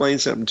me explain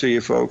something to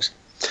you folks.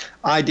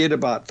 I did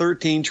about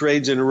 13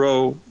 trades in a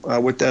row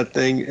with that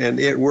thing, and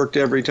it worked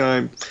every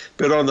time.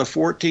 But on the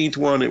 14th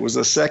one, it was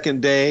the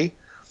second day,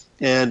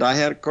 and I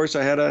had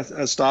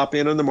a stop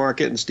in on the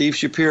market, and Steve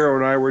Shapiro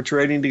and I were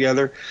trading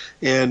together,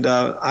 and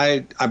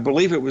I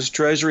believe it was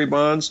Treasury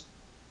bonds,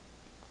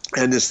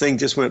 and this thing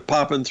just went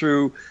popping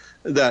through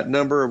that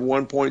number of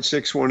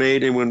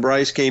 1.618, and when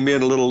Bryce came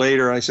in a little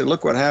later, I said,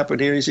 "Look what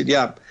happened here." He said,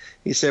 "Yeah."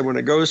 He said, when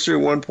it goes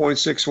through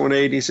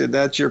 1.618, he said,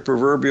 that's your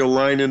proverbial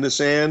line in the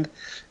sand,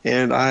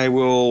 and I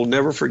will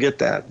never forget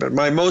that. But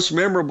my most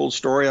memorable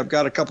story, I've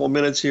got a couple of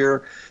minutes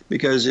here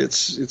because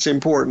it's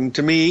important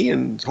to me,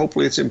 and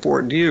hopefully it's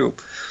important to you.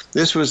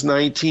 This was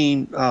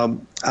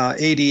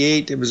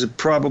 1988. It was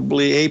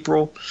probably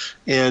April,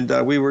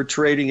 and we were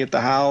trading at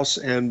the house,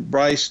 and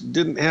Bryce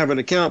didn't have an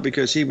account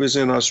because he was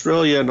in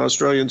Australia, and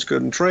Australians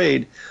couldn't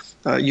trade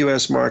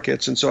U.S.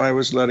 markets, and so I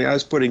was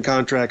putting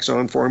contracts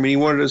on for him. And he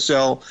wanted to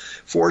sell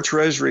 4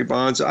 Treasury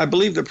bonds. I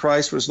believe the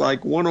price was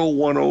like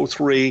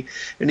 101.03,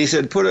 and he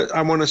said,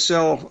 I want to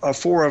sell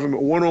 4 of them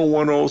at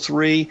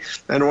 101.03,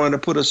 and I want to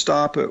put a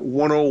stop at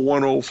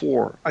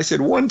 101.04. I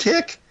said, 1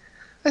 tick?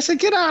 I said,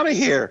 get out of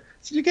here. I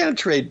said, you can't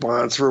trade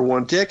bonds for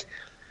 1 tick.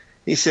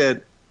 He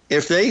said,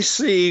 if they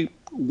see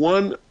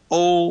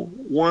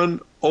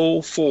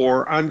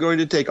 101.04, I'm going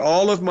to take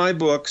all of my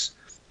books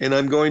and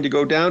I'm going to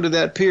go down to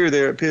that pier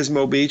there at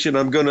Pismo Beach, and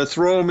I'm going to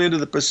throw them into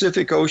the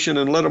Pacific Ocean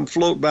and let them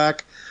float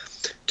back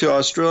to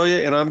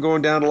Australia, and I'm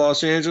going down to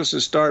Los Angeles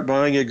to start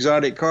buying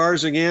exotic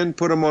cars again,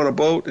 put them on a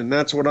boat, and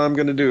that's what I'm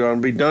going to do. I'll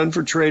be done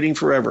for trading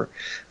forever.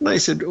 And I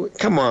said,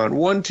 come on,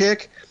 1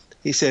 tick?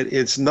 He said,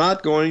 it's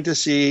not going to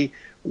see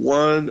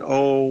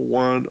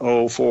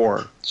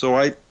 101.04. So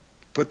I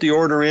put the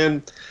order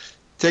in.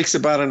 Takes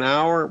about an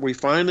hour. We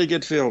finally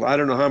get filled. I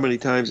don't know how many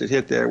times it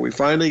hit there. We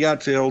finally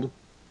got filled.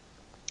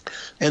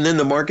 And then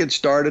the market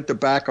started to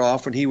back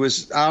off, and he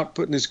was out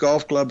putting his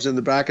golf clubs in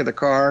the back of the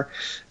car,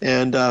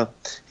 and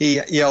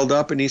he yelled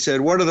up and he said,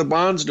 what are the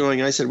bonds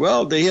doing? I said,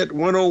 well, they hit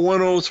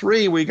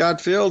 101.03. We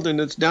got filled, and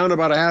it's down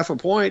about a half a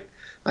point.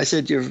 I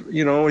said,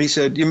 he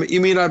said,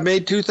 you mean I've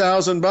made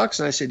 $2,000?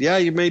 And I said, yeah,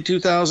 you made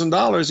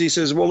 $2,000. He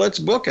says, well, let's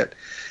book it.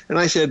 And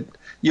I said,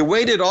 you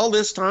waited all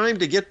this time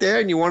to get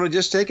there, and you want to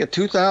just take a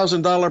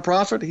 $2,000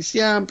 profit? He said,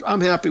 yeah, I'm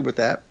happy with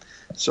that.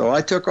 So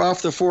I took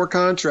off the 4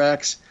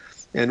 contracts.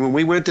 And when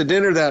we went to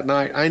dinner that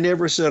night, I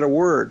never said a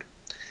word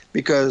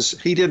because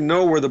he didn't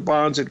know where the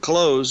bonds had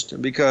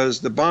closed, because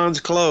the bonds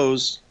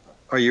closed,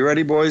 are you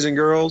ready, boys and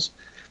girls?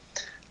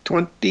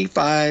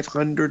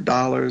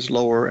 $2,500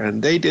 lower,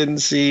 and they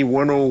didn't see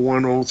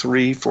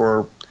 101.03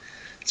 for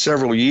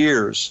several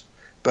years.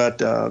 But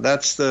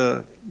that's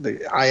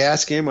I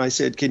asked him, I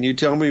said, can you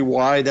tell me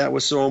why that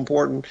was so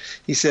important?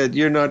 He said,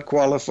 you're not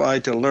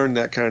qualified to learn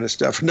that kind of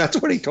stuff. And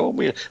that's what he told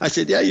me. I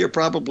said, yeah, you're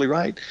probably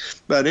right.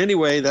 But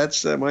anyway,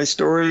 that's my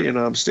story, and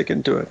I'm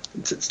sticking to it.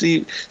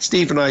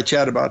 Steve and I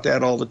chat about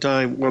that all the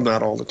time. Well,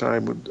 not all the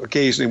time.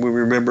 Occasionally when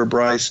we remember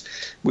Bryce,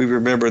 we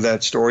remember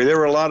that story. There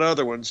were a lot of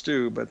other ones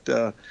too,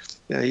 but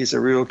yeah, he's a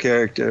real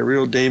character, a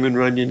real Damon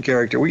Runyon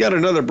character. We got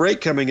another break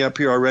coming up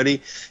here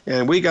already,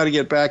 and we got to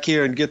get back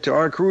here and get to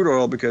our crude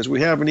oil because we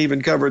haven't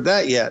even covered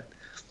that yet.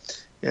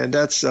 And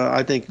that's,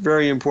 I think,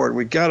 very important.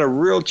 We got a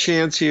real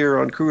chance here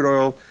on crude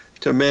oil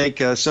to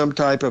make some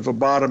type of a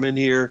bottom in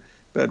here,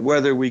 but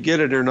whether we get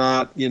it or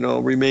not,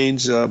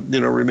 remains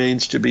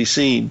to be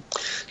seen.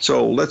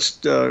 So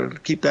let's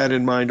keep that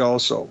in mind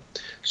also.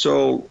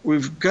 So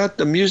we've got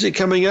the music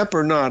coming up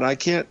or not. I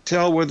can't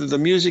tell whether the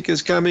music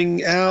is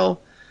coming, Al.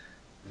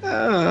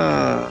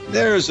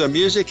 There's the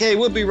music. Hey,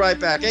 we'll be right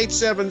back.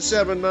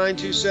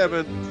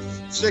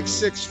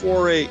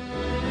 877-927-6648.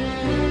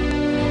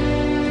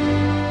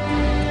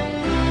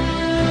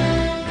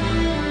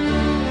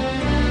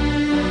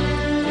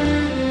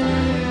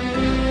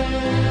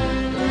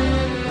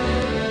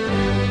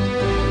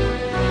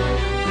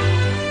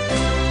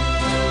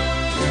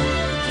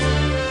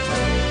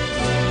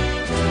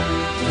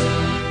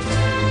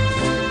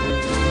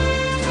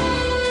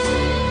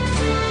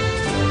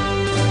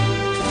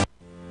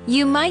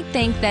 You might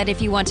think that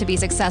if you want to be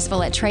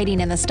successful at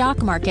trading in the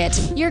stock market,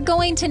 you're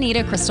going to need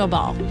a crystal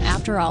ball.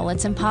 After all,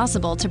 it's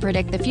impossible to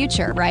predict the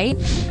future, right?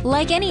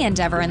 Like any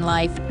endeavor in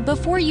life,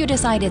 before you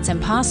decide it's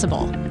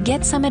impossible,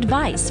 get some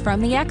advice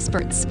from the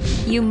experts.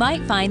 You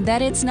might find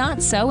that it's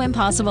not so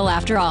impossible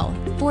after all.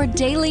 For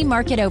daily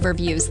market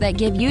overviews that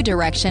give you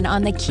direction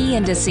on the key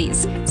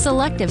indices,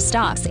 selective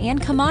stocks, and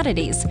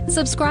commodities,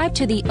 subscribe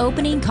to the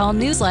Opening Call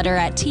newsletter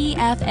at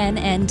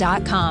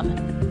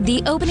TFNN.com.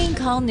 The Opening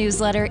Call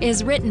newsletter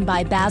is written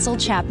by Basil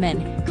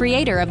Chapman,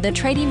 creator of the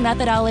trading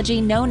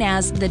methodology known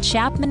as the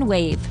Chapman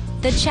Wave.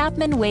 The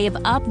Chapman Wave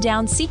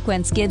up-down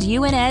sequence gives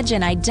you an edge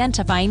in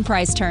identifying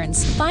price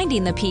turns,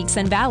 finding the peaks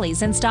and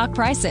valleys in stock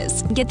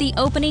prices. Get the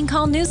Opening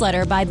Call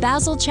newsletter by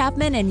Basil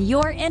Chapman in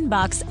your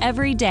inbox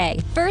every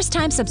day.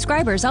 First-time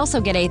subscribers also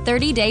get a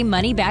 30-day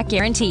money-back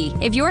guarantee.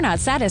 If you're not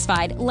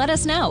satisfied, let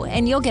us know,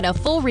 and you'll get a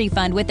full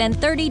refund within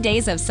 30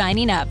 days of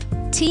signing up.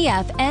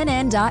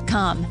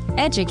 TFNN.com,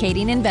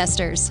 educating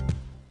investors.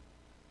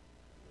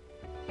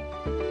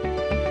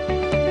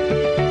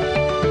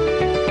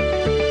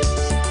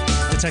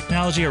 The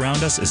technology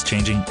around us is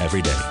changing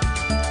every day.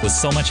 With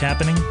so much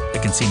happening,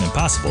 it can seem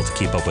impossible to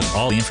keep up with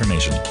all the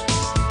information.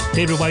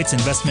 David White's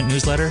investment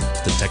newsletter,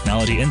 The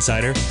Technology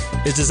Insider,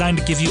 is designed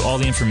to give you all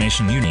the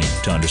information you need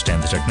to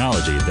understand the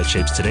technology that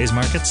shapes today's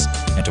markets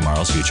and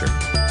tomorrow's future.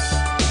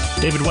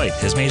 David White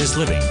has made his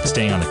living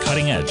staying on the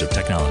cutting edge of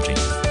technology.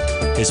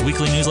 His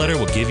weekly newsletter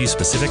will give you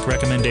specific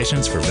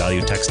recommendations for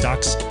value tech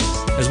stocks,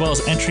 as well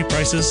as entry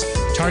prices,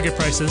 target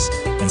prices,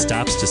 and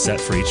stops to set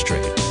for each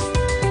trade.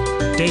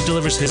 Dave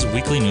delivers his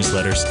weekly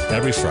newsletters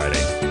every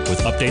Friday with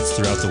updates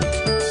throughout the week.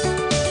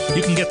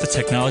 You can get the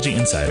Technology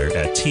Insider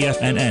at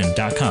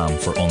TFNN.com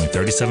for only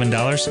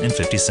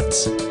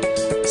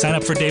 $37.50. Sign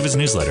up for David's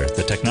newsletter,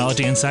 The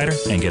Technology Insider,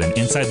 and get an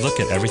inside look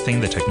at everything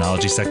the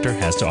technology sector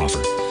has to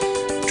offer.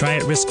 Try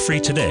it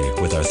risk-free today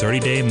with our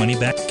 30-day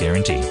money-back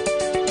guarantee.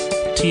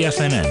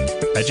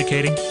 TFNN,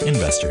 educating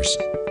investors.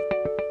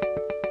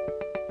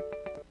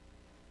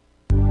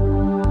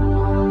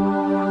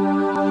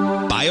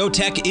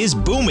 Biotech is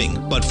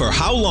booming, but for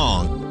how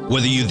long?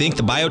 Whether you think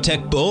the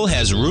biotech bull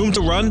has room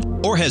to run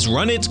or has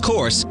run its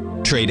course,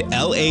 trade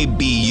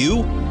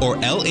LABU or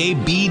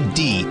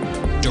LABD.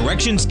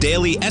 Direction's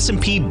daily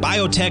S&P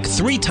Biotech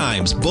 3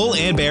 times bull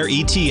and bear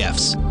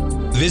ETFs.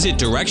 Visit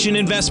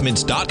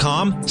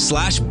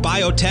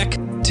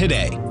directioninvestments.com/biotech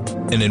today.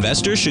 An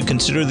investor should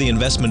consider the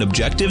investment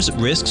objectives,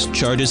 risks,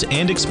 charges,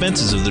 and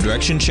expenses of the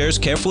Direction shares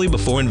carefully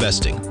before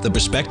investing. The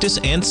prospectus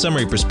and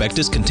summary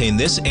prospectus contain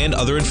this and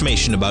other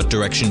information about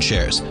Direction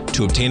shares.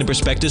 To obtain a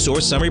prospectus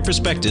or summary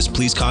prospectus,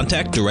 please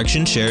contact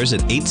Direction shares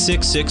at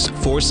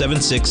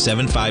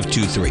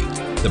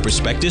 866-476-7523. The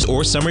prospectus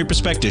or summary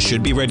prospectus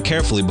should be read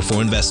carefully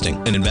before investing.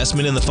 An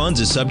investment in the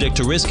funds is subject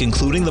to risk,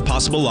 including the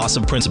possible loss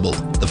of principal.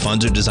 The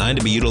funds are designed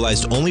to be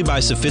utilized only by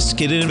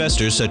sophisticated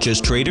investors such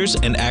as traders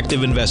and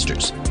active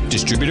investors.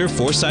 Distributor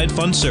Foreside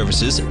Fund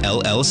Services,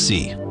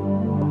 LLC.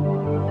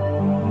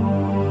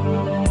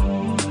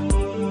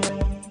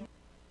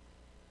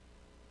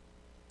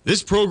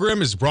 This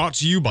program is brought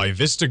to you by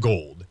Vista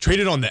Gold,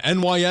 traded on the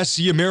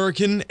NYSE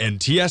American and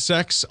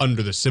TSX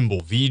under the symbol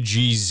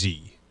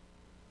VGZ.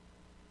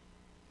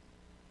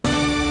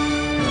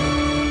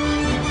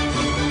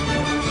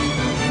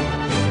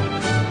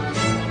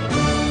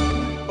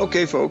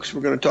 Okay, folks,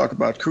 we're going to talk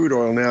about crude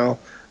oil now.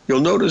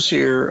 You'll notice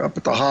here up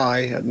at the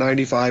high at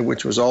 95,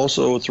 which was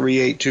also a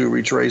 382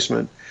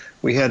 retracement,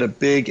 we had a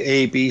big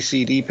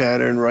ABCD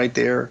pattern right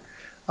there.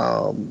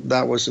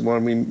 That was the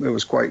one it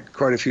was quite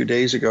a few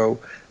days ago.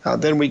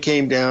 Then we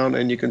came down,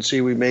 and you can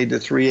see we made the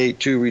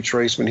 382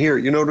 retracement here.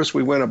 You notice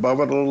we went above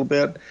it a little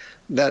bit.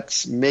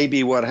 That's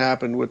maybe what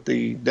happened with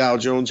the Dow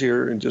Jones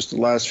here in just the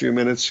last few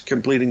minutes,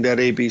 completing that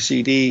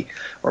ABCD,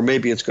 or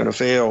maybe it's going to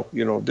fail.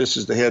 You know, this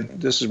is the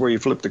head. This is where you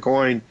flip the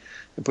coin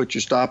and put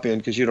your stop in,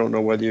 because you don't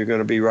know whether you're going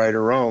to be right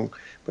or wrong.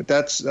 But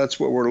that's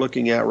what we're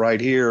looking at right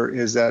here,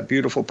 is that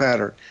beautiful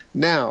pattern.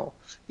 Now,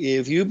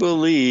 if you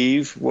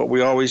believe what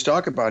we always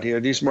talk about here,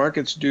 these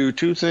markets do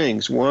two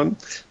things. One,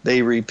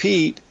 they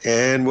repeat,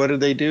 and what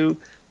do?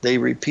 They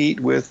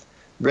repeat with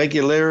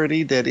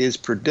regularity that is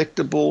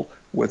predictable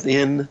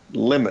within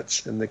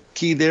limits. And the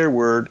key there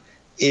word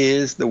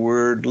is the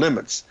word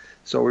limits.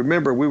 So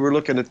remember, we were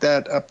looking at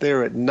that up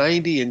there at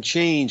 90 and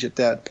change at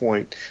that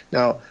point.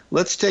 Now,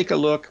 let's take a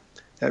look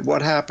at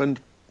what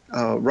happened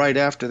right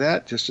after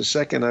that. Just a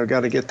second.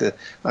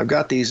 I've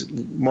got these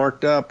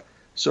marked up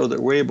so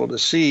that we're able to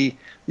see.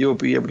 You'll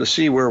be able to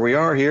see where we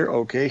are here.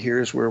 Okay,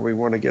 here's where we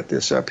want to get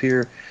this up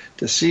here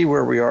to see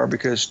where we are,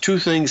 because two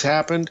things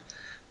happened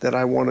that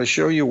I want to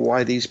show you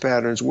why these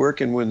patterns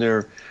work, and when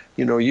they're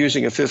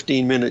using a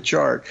 15-minute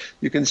chart.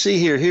 You can see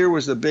here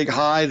was the big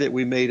high that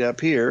we made up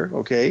here,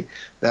 okay?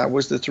 That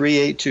was the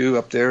 382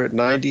 up there at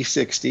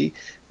 90.60.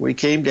 We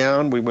came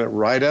down, we went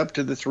right up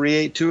to the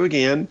 382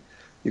 again.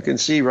 You can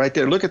see right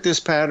there. Look at this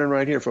pattern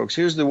right here, folks.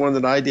 Here's the one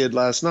that I did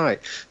last night.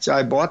 So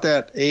I bought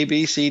that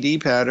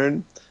ABCD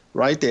pattern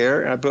right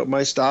there. I put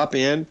my stop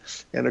in,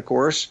 and of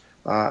course,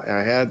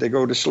 I had to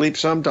go to sleep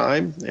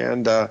sometime,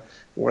 and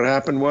what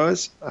happened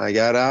was I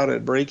got out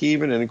at break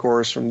even, and of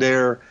course from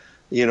there,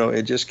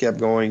 it just kept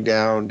going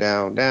down,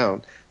 down,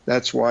 down.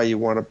 That's why you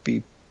want to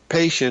be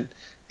patient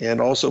and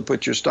also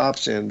put your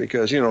stops in,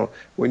 because,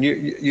 when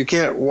you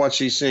can't watch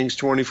these things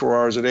 24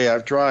 hours a day.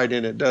 I've tried,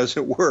 and it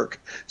doesn't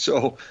work.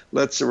 So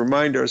let's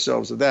remind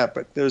ourselves of that.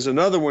 But there's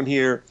another one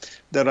here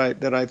that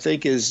I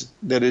think is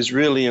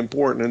really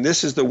important, and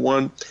this is the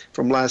one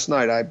from last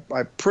night. I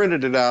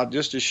printed it out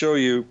just to show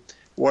you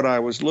what I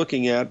was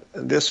looking at.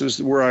 This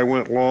is where I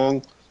went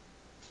long.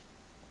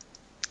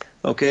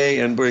 Okay,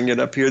 and bring it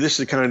up here. This is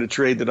the kind of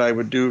trade that I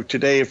would do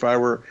today if I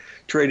were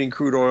trading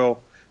crude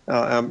oil.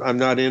 I'm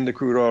not into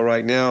crude oil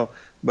right now,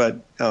 but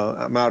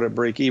I'm out at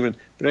break even.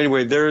 But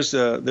anyway, there's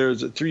a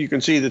three. You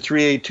can see the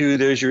 382.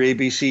 There's your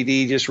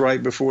ABCD just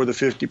right before the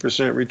 50%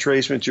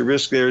 retracement. Your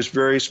risk there is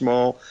very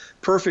small.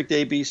 Perfect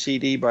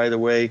ABCD, by the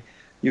way.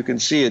 You can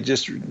see it.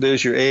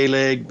 There's your A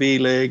leg, B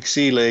leg,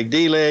 C leg,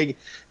 D leg,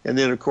 and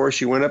then of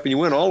course you went up, and you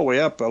went all the way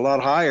up a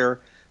lot higher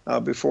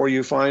before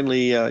you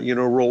finally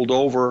rolled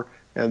over.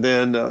 And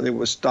then it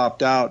was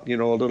stopped out, a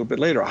little bit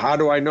later. How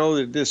do I know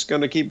that this is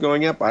going to keep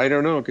going up? I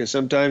don't know, because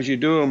sometimes you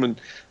do them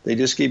and they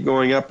just keep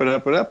going up and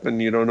up and up,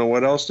 and you don't know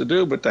what else to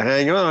do but to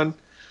hang on.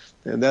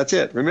 And that's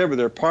it. Remember,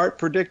 they're part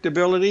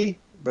predictability,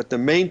 but the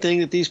main thing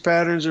that these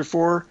patterns are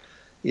for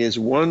is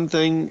one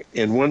thing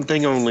and one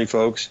thing only,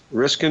 folks: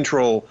 risk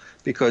control.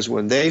 Because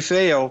when they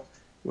fail,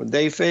 when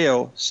they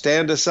fail,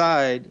 stand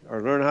aside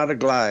or learn how to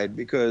glide,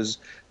 because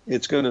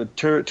it's going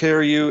to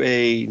tear you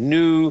a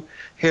new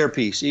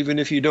hairpiece, even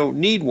if you don't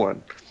need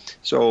one.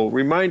 So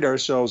remind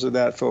ourselves of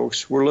that,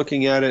 folks. We're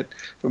looking at it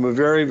from a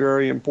very,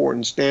 very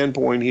important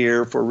standpoint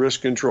here for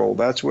risk control.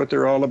 That's what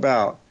they're all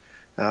about.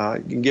 I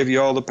can give you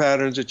all the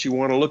patterns that you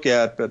want to look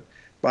at, but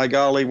by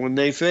golly, when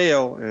they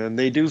fail, and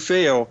they do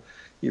fail,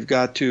 you've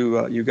got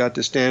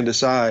to stand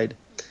aside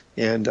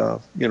and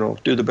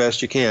do the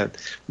best you can.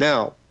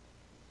 Now,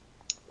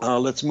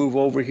 let's move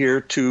over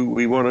here to,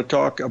 we want to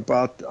talk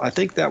about, I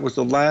think that was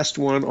the last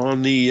one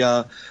on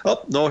the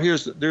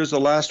there's the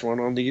last one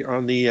on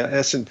the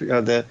S&P,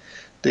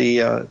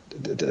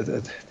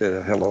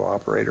 hello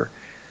operator,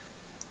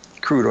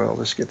 crude oil.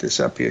 Let's get this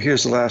up here.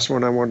 Here's the last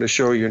one I wanted to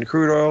show you in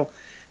crude oil,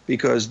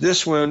 because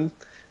this one,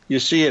 you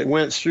see it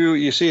went through,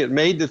 you see it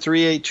made the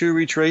 382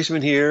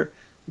 retracement here,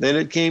 then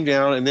it came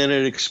down, and then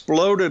it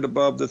exploded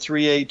above the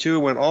 382,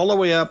 went all the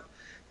way up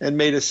and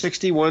made a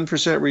 61%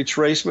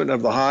 retracement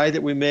of the high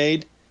that we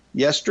made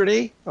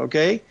yesterday,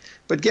 okay?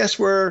 But guess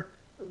where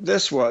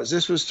this was?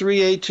 This was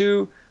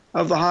 382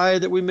 of the high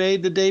that we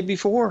made the day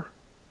before.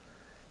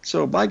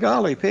 So by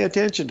golly, pay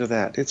attention to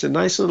that. It's a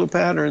nice little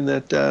pattern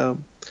that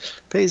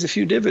pays a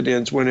few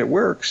dividends when it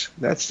works.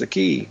 That's the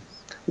key,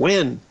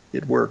 when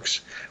it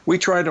works. We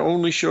try to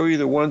only show you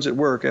the ones that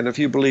work, and if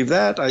you believe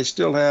that, I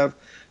still have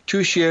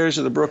 2 shares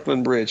of the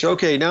Brooklyn Bridge.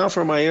 Okay, now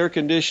for my air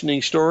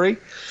conditioning story.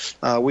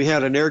 We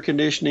had an air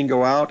conditioning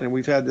go out, and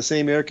we've had the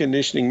same air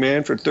conditioning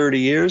man for 30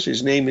 years.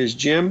 His name is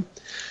Jim,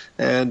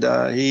 and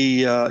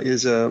he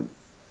is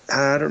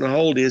I don't know how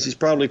old he is. He's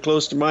probably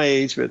close to my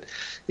age, but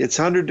it's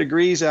 100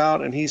 degrees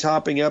out, and he's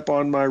hopping up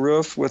on my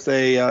roof with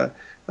a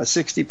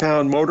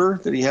 60-pound motor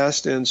that he has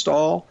to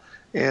install.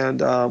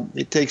 And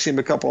it takes him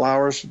a couple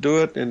hours to do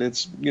it, and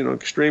it's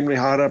extremely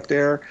hot up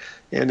there.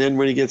 And then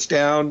when he gets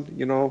down,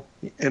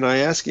 and I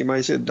asked him, I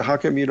said, how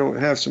come you don't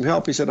have some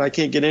help? He said, I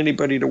can't get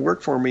anybody to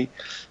work for me.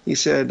 He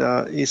said,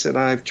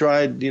 I've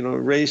tried,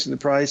 raising the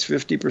price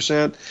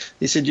 50%.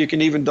 He said, you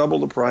can even double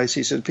the price.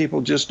 He said,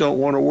 people just don't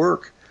want to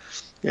work.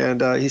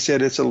 And he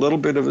said, it's a little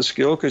bit of a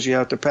skill because you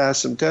have to pass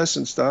some tests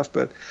and stuff,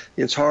 but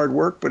it's hard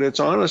work, but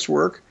it's honest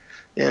work.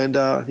 And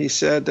he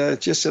said,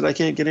 just said, I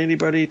can't get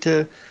anybody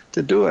to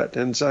do it.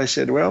 And so I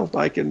said, well,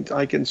 I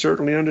can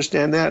certainly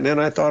understand that. And then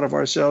I thought of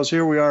ourselves,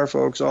 here we are,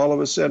 folks, all of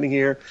us sitting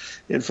here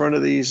in front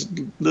of these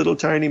little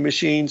tiny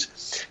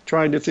machines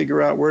trying to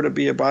figure out where to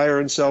be a buyer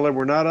and seller.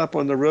 We're not up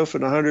on the roof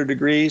at 100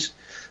 degrees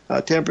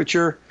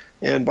temperature.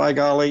 And by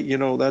golly,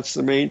 that's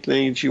the main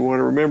thing that you want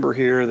to remember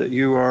here, that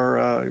you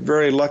are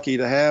very lucky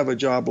to have a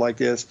job like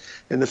this.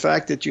 And the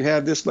fact that you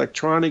have this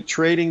electronic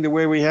trading the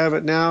way we have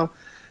it now,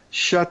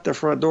 shut the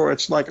front door.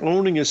 It's like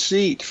owning a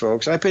seat,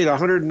 folks. I paid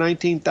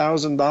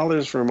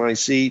 $119,000 for my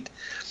seat,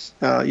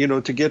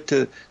 to get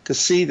to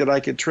see that I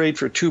could trade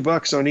for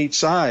 $2 on each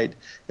side.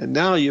 And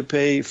now you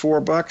pay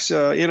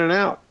 $4 in and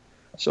out.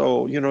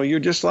 So, you're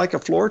just like a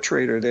floor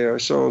trader there.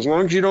 So as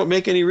long as you don't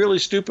make any really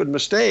stupid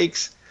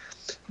mistakes,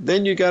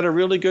 then you got a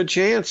really good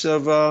chance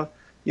of,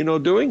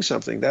 doing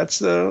something. That's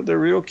the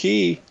real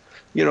key,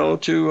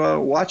 to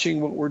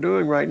watching what we're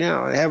doing right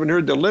now. I haven't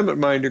heard the limit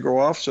minder go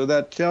off, so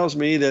that tells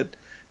me that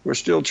we're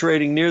still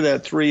trading near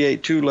that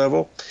 382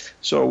 level,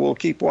 so we'll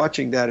keep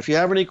watching that. If you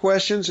have any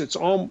questions, it's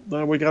all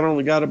we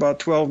only got about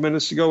 12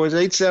 minutes to go. It's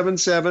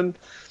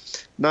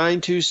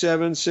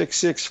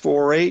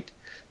 877-927-6648.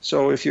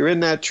 So if you're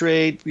in that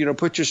trade,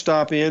 put your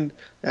stop in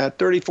at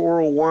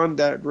 3401.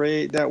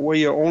 That way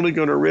you're only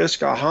going to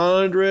risk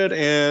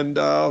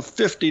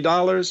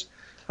 $150.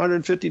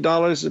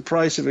 $150 is the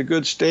price of a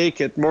good steak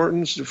at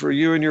Morton's for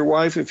you and your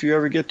wife if you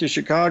ever get to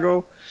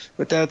Chicago.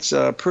 But that's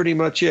pretty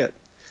much it.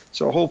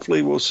 So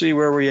hopefully we'll see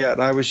where we're at.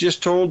 I was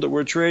just told that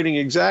we're trading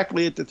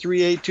exactly at the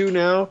 382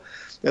 now,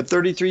 at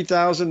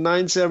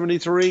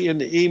 33,973 in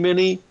the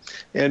E-mini,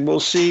 and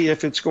we'll see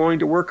if it's going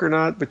to work or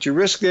not. But your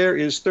risk there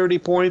is 30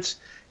 points.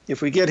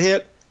 If we get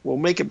hit, we'll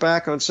make it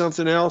back on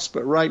something else.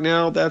 But right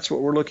now, that's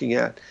what we're looking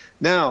at.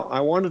 Now, I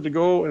wanted to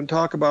go and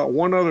talk about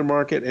one other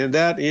market, and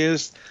that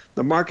is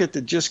the market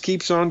that just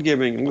keeps on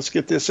giving. Let's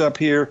get this up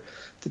here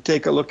to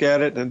take a look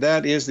at it, and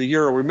that is the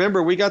euro.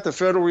 Remember, we got the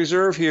Federal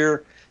Reserve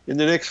here in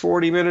the next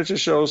 40 minutes or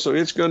so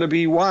it's going to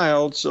be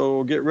wild,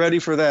 so get ready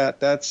for that.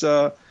 That's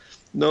no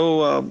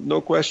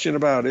question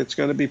about it. It's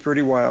going to be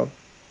pretty wild.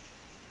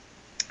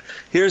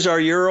 Here's our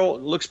euro.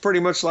 It looks pretty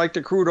much like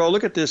the crude oil.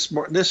 Look at this.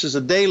 This is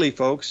a daily,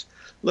 folks.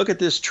 Look at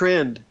this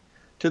trend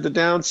to the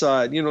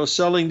downside,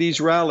 selling these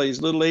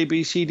rallies, little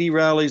ABCD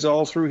rallies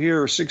all through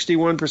here,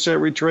 61%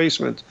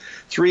 retracements,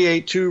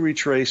 382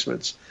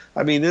 retracements.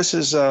 I mean,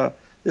 this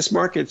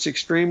market's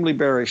extremely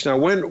bearish. Now,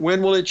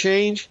 when will it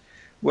change?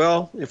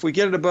 Well, if we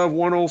get it above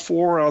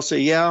 104, I'll say,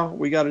 yeah,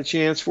 we got a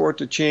chance for it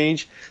to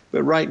change.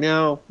 But right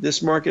now,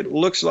 this market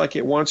looks like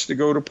it wants to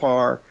go to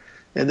par.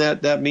 And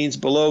that means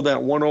below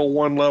that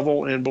 101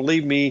 level. And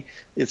believe me,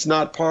 it's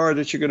not par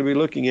that you're going to be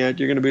looking at.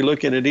 You're going to be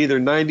looking at either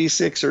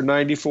 96 or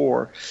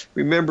 94.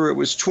 Remember, it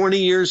was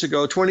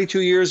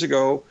 22 years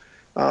ago,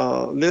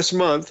 this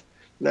month,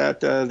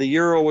 that the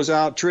euro was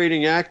out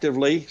trading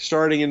actively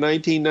starting in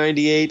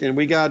 1998, and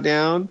we got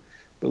down,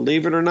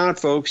 believe it or not,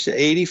 folks, to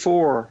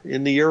 84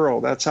 in the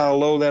euro. That's how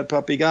low that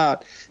puppy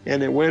got.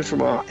 And it went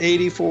from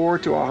 84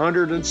 to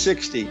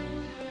 160.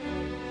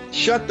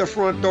 Shut the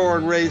front door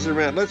and raise the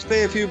rent. Let's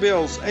pay a few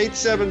bills.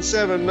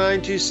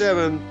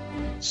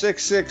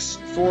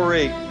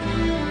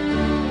 877-927-6648.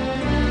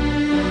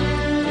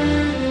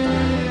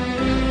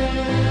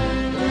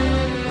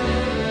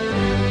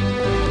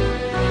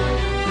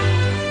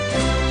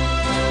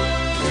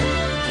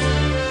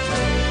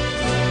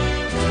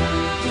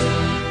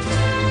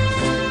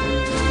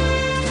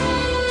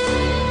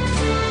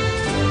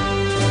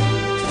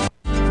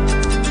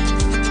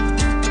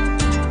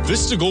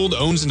 Vista Gold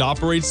owns and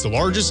operates the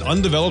largest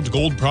undeveloped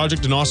gold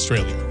project in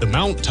Australia, the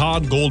Mount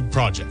Todd Gold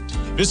Project.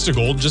 Vista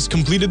Gold just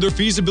completed their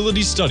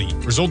feasibility study,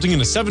 resulting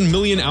in a 7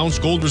 million ounce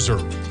gold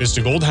reserve. Vista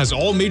Gold has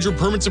all major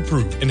permits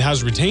approved and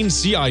has retained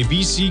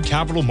CIBC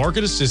capital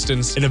market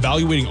assistance in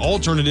evaluating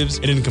alternatives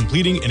and in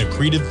completing an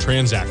accretive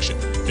transaction.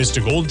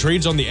 Vista Gold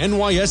trades on the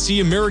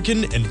NYSE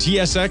American and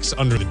TSX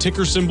under the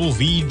ticker symbol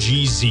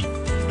VGZ.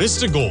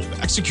 Vista Gold,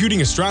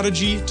 executing a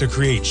strategy to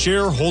create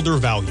shareholder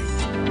value.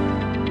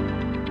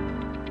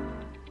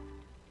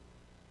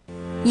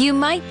 You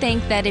might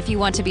think that if you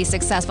want to be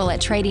successful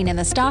at trading in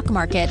the stock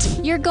market,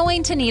 you're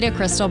going to need a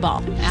crystal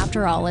ball.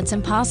 After all, it's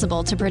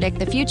impossible to predict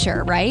the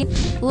future, right?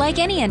 Like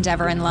any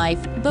endeavor in life,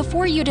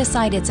 before you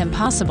decide it's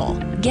impossible,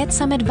 get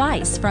some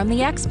advice from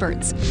the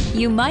experts.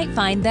 You might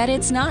find that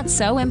it's not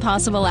so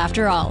impossible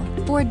after all.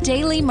 For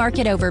daily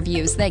market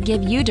overviews that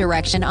give you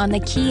direction on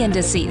the key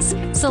indices,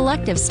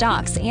 selective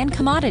stocks, and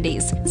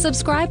commodities,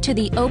 subscribe to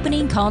the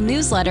Opening Call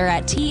newsletter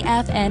at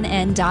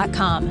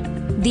TFNN.com.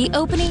 The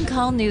Opening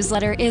Call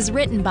newsletter is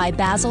written by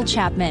Basil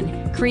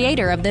Chapman,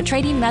 creator of the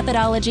trading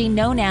methodology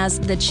known as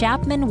the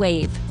Chapman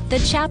Wave. The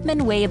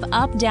Chapman Wave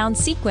up-down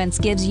sequence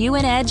gives you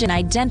an edge in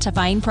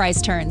identifying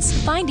price turns,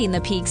 finding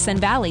the peaks and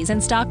valleys in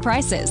stock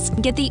prices.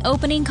 Get the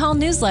Opening Call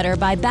newsletter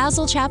by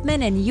Basil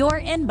Chapman in your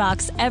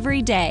inbox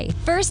every day.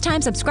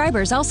 First-time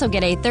subscribers also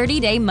get a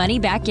 30-day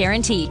money-back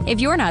guarantee.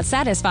 If you're not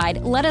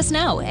satisfied, let us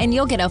know, and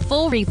you'll get a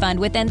full refund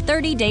within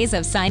 30 days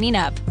of signing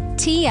up.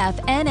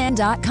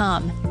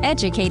 TFNN.com,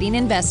 educating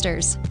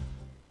investors.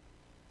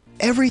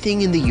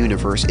 Everything in the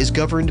universe is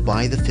governed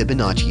by the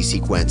Fibonacci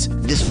sequence.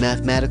 This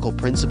mathematical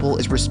principle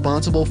is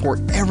responsible for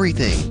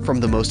everything from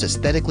the most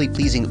aesthetically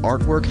pleasing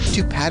artwork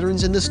to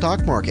patterns in the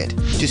stock market.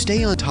 To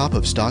stay on top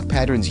of stock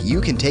patterns you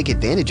can take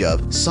advantage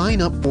of,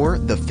 sign up for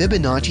the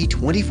Fibonacci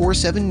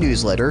 24/7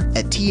 newsletter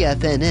at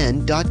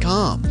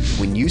TFNN.com.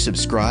 When you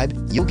subscribe,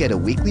 you'll get a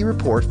weekly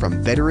report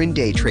from veteran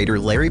day trader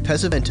Larry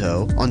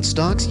Pesavento on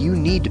stocks you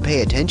need to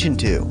pay attention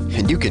to.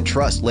 And you can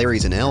trust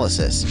Larry's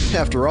analysis.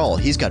 After all,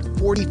 he's got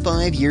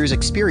 45 years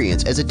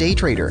experience as a day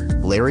trader.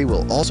 Larry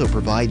will also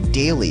provide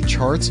daily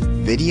charts,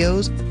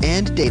 videos,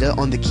 and data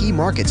on the key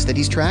markets that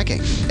he's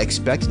tracking.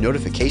 Expect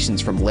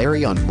notifications from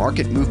Larry on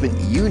market movement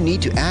you need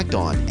to act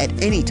on at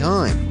any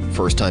time.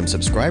 First-time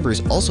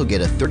subscribers also get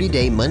a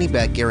 30-day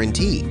money-back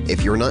guarantee.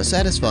 If you're not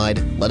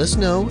satisfied, let us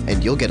know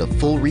and you'll get a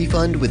full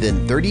refund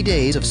within 30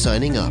 days of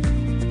signing up.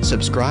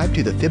 Subscribe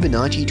to the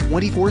Fibonacci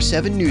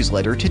 24/7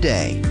 newsletter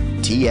today.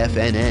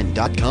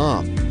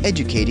 TFNN.com,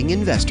 educating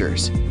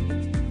investors.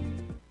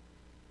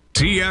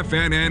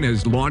 TFNN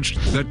has launched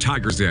the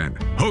Tiger's Den.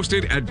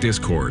 Hosted at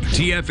Discord,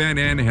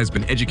 TFNN has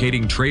been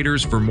educating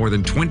traders for more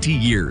than 20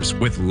 years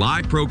with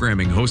live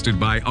programming hosted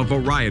by a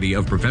variety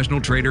of professional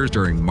traders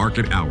during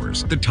market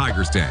hours. The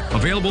Tiger's Den,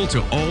 available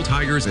to all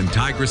tigers and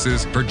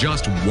tigresses for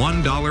just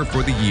 $1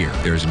 for the year.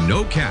 There's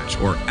no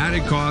catch or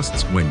added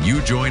costs when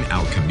you join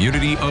our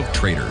community of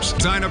traders.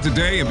 Sign up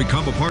today and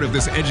become a part of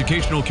this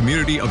educational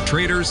community of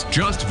traders.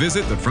 Just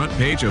visit the front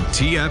page of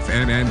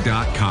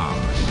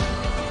TFNN.com.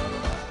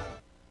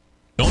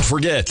 Don't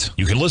forget,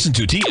 you can listen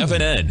to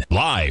TFNN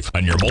live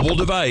on your mobile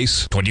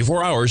device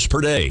 24 hours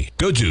per day.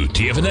 Go to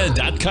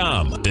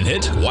TFNN.com, then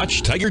hit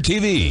Watch Tiger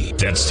TV.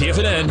 That's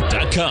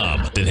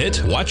TFNN.com, then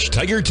hit Watch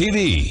Tiger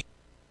TV.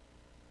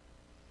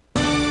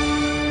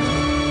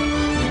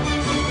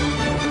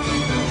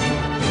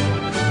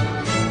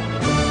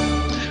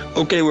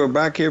 Okay, we're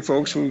back here,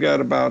 folks. We've got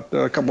about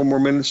a couple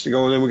more minutes to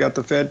go, and then we got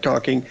the Fed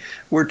talking.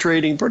 We're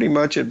trading pretty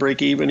much at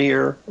break even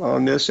here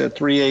on this at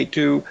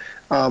 382.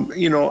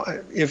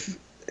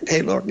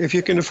 If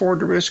you can afford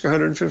to risk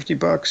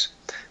 $150,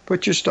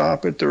 put your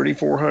stop at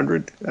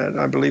 3,400.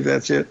 I believe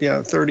that's it.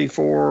 Yeah,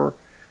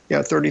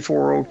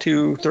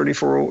 3402,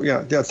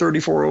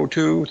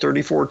 3402,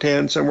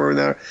 3410, somewhere in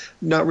there.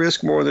 Not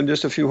risk more than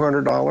just a few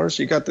 $100s.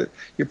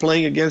 You're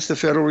playing against the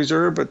Federal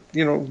Reserve, but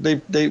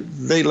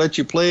they let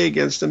you play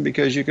against them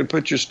because you can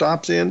put your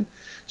stops in,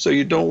 so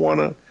you don't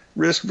want to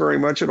risk very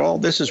much at all.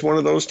 This is one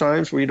of those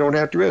times where you don't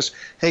have to risk.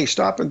 Hey,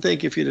 stop and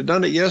think. If you'd have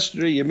done it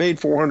yesterday, you made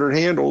 400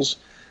 handles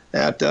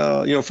at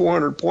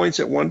 400 points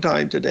at one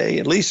time today,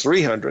 at least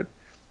 300.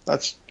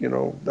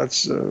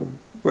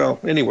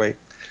 Anyway,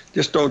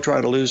 just don't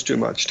try to lose too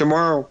much.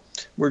 Tomorrow,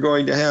 we're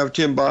going to have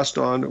Tim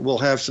Boston. We'll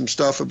have some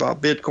stuff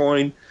about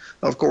Bitcoin.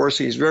 Of course,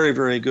 he's very,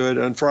 very good.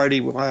 On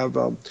Friday, we'll have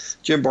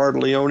Jim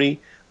Bartolioni,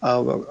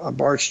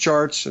 Bart's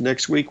Charts.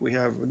 Next week, we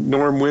have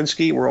Norm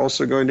Winsky. We're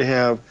also going to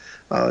have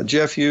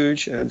Jeff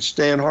Hughes and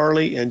Stan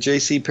Harley and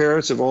J.C.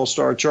 Parrots of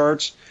All-Star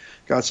Charts.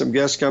 Got some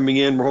guests coming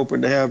in. We're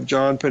hoping to have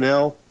John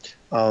Pinnell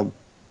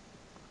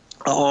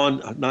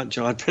not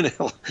John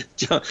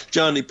Pinnell,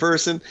 Johnny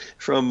Person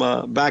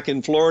from back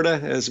in Florida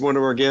as one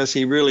of our guests.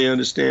 He really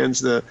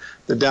understands the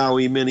Dow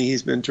E-mini.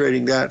 He's been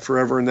trading that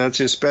forever, and that's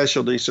his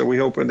specialty. So we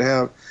hope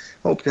to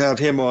have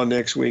him on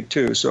next week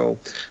too. So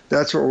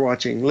that's what we're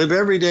watching. Live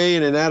every day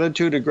in an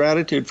attitude of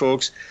gratitude,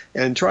 folks,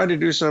 and try to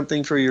do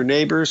something for your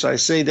neighbors. I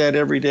say that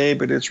every day,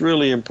 but it's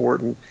really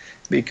important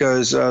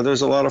because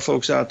there's a lot of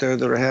folks out there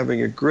that are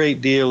having a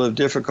great deal of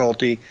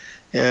difficulty,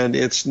 and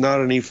it's not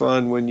any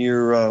fun when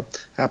you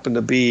happen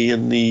to be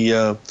in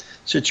the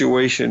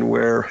situation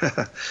where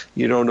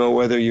you don't know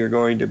whether you're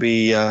going to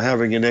be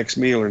having a next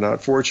meal or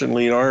not.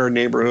 Fortunately, in our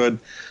neighborhood,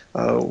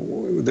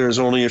 there's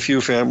only a few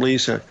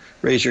families.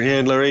 Raise your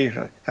hand, Larry.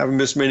 I haven't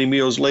missed many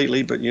meals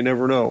lately, but you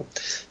never know.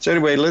 So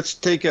anyway, let's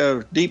take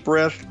a deep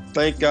breath.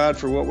 Thank God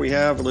for what we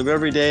have. Live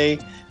every day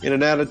in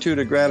an attitude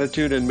of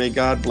gratitude, and may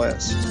God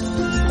bless.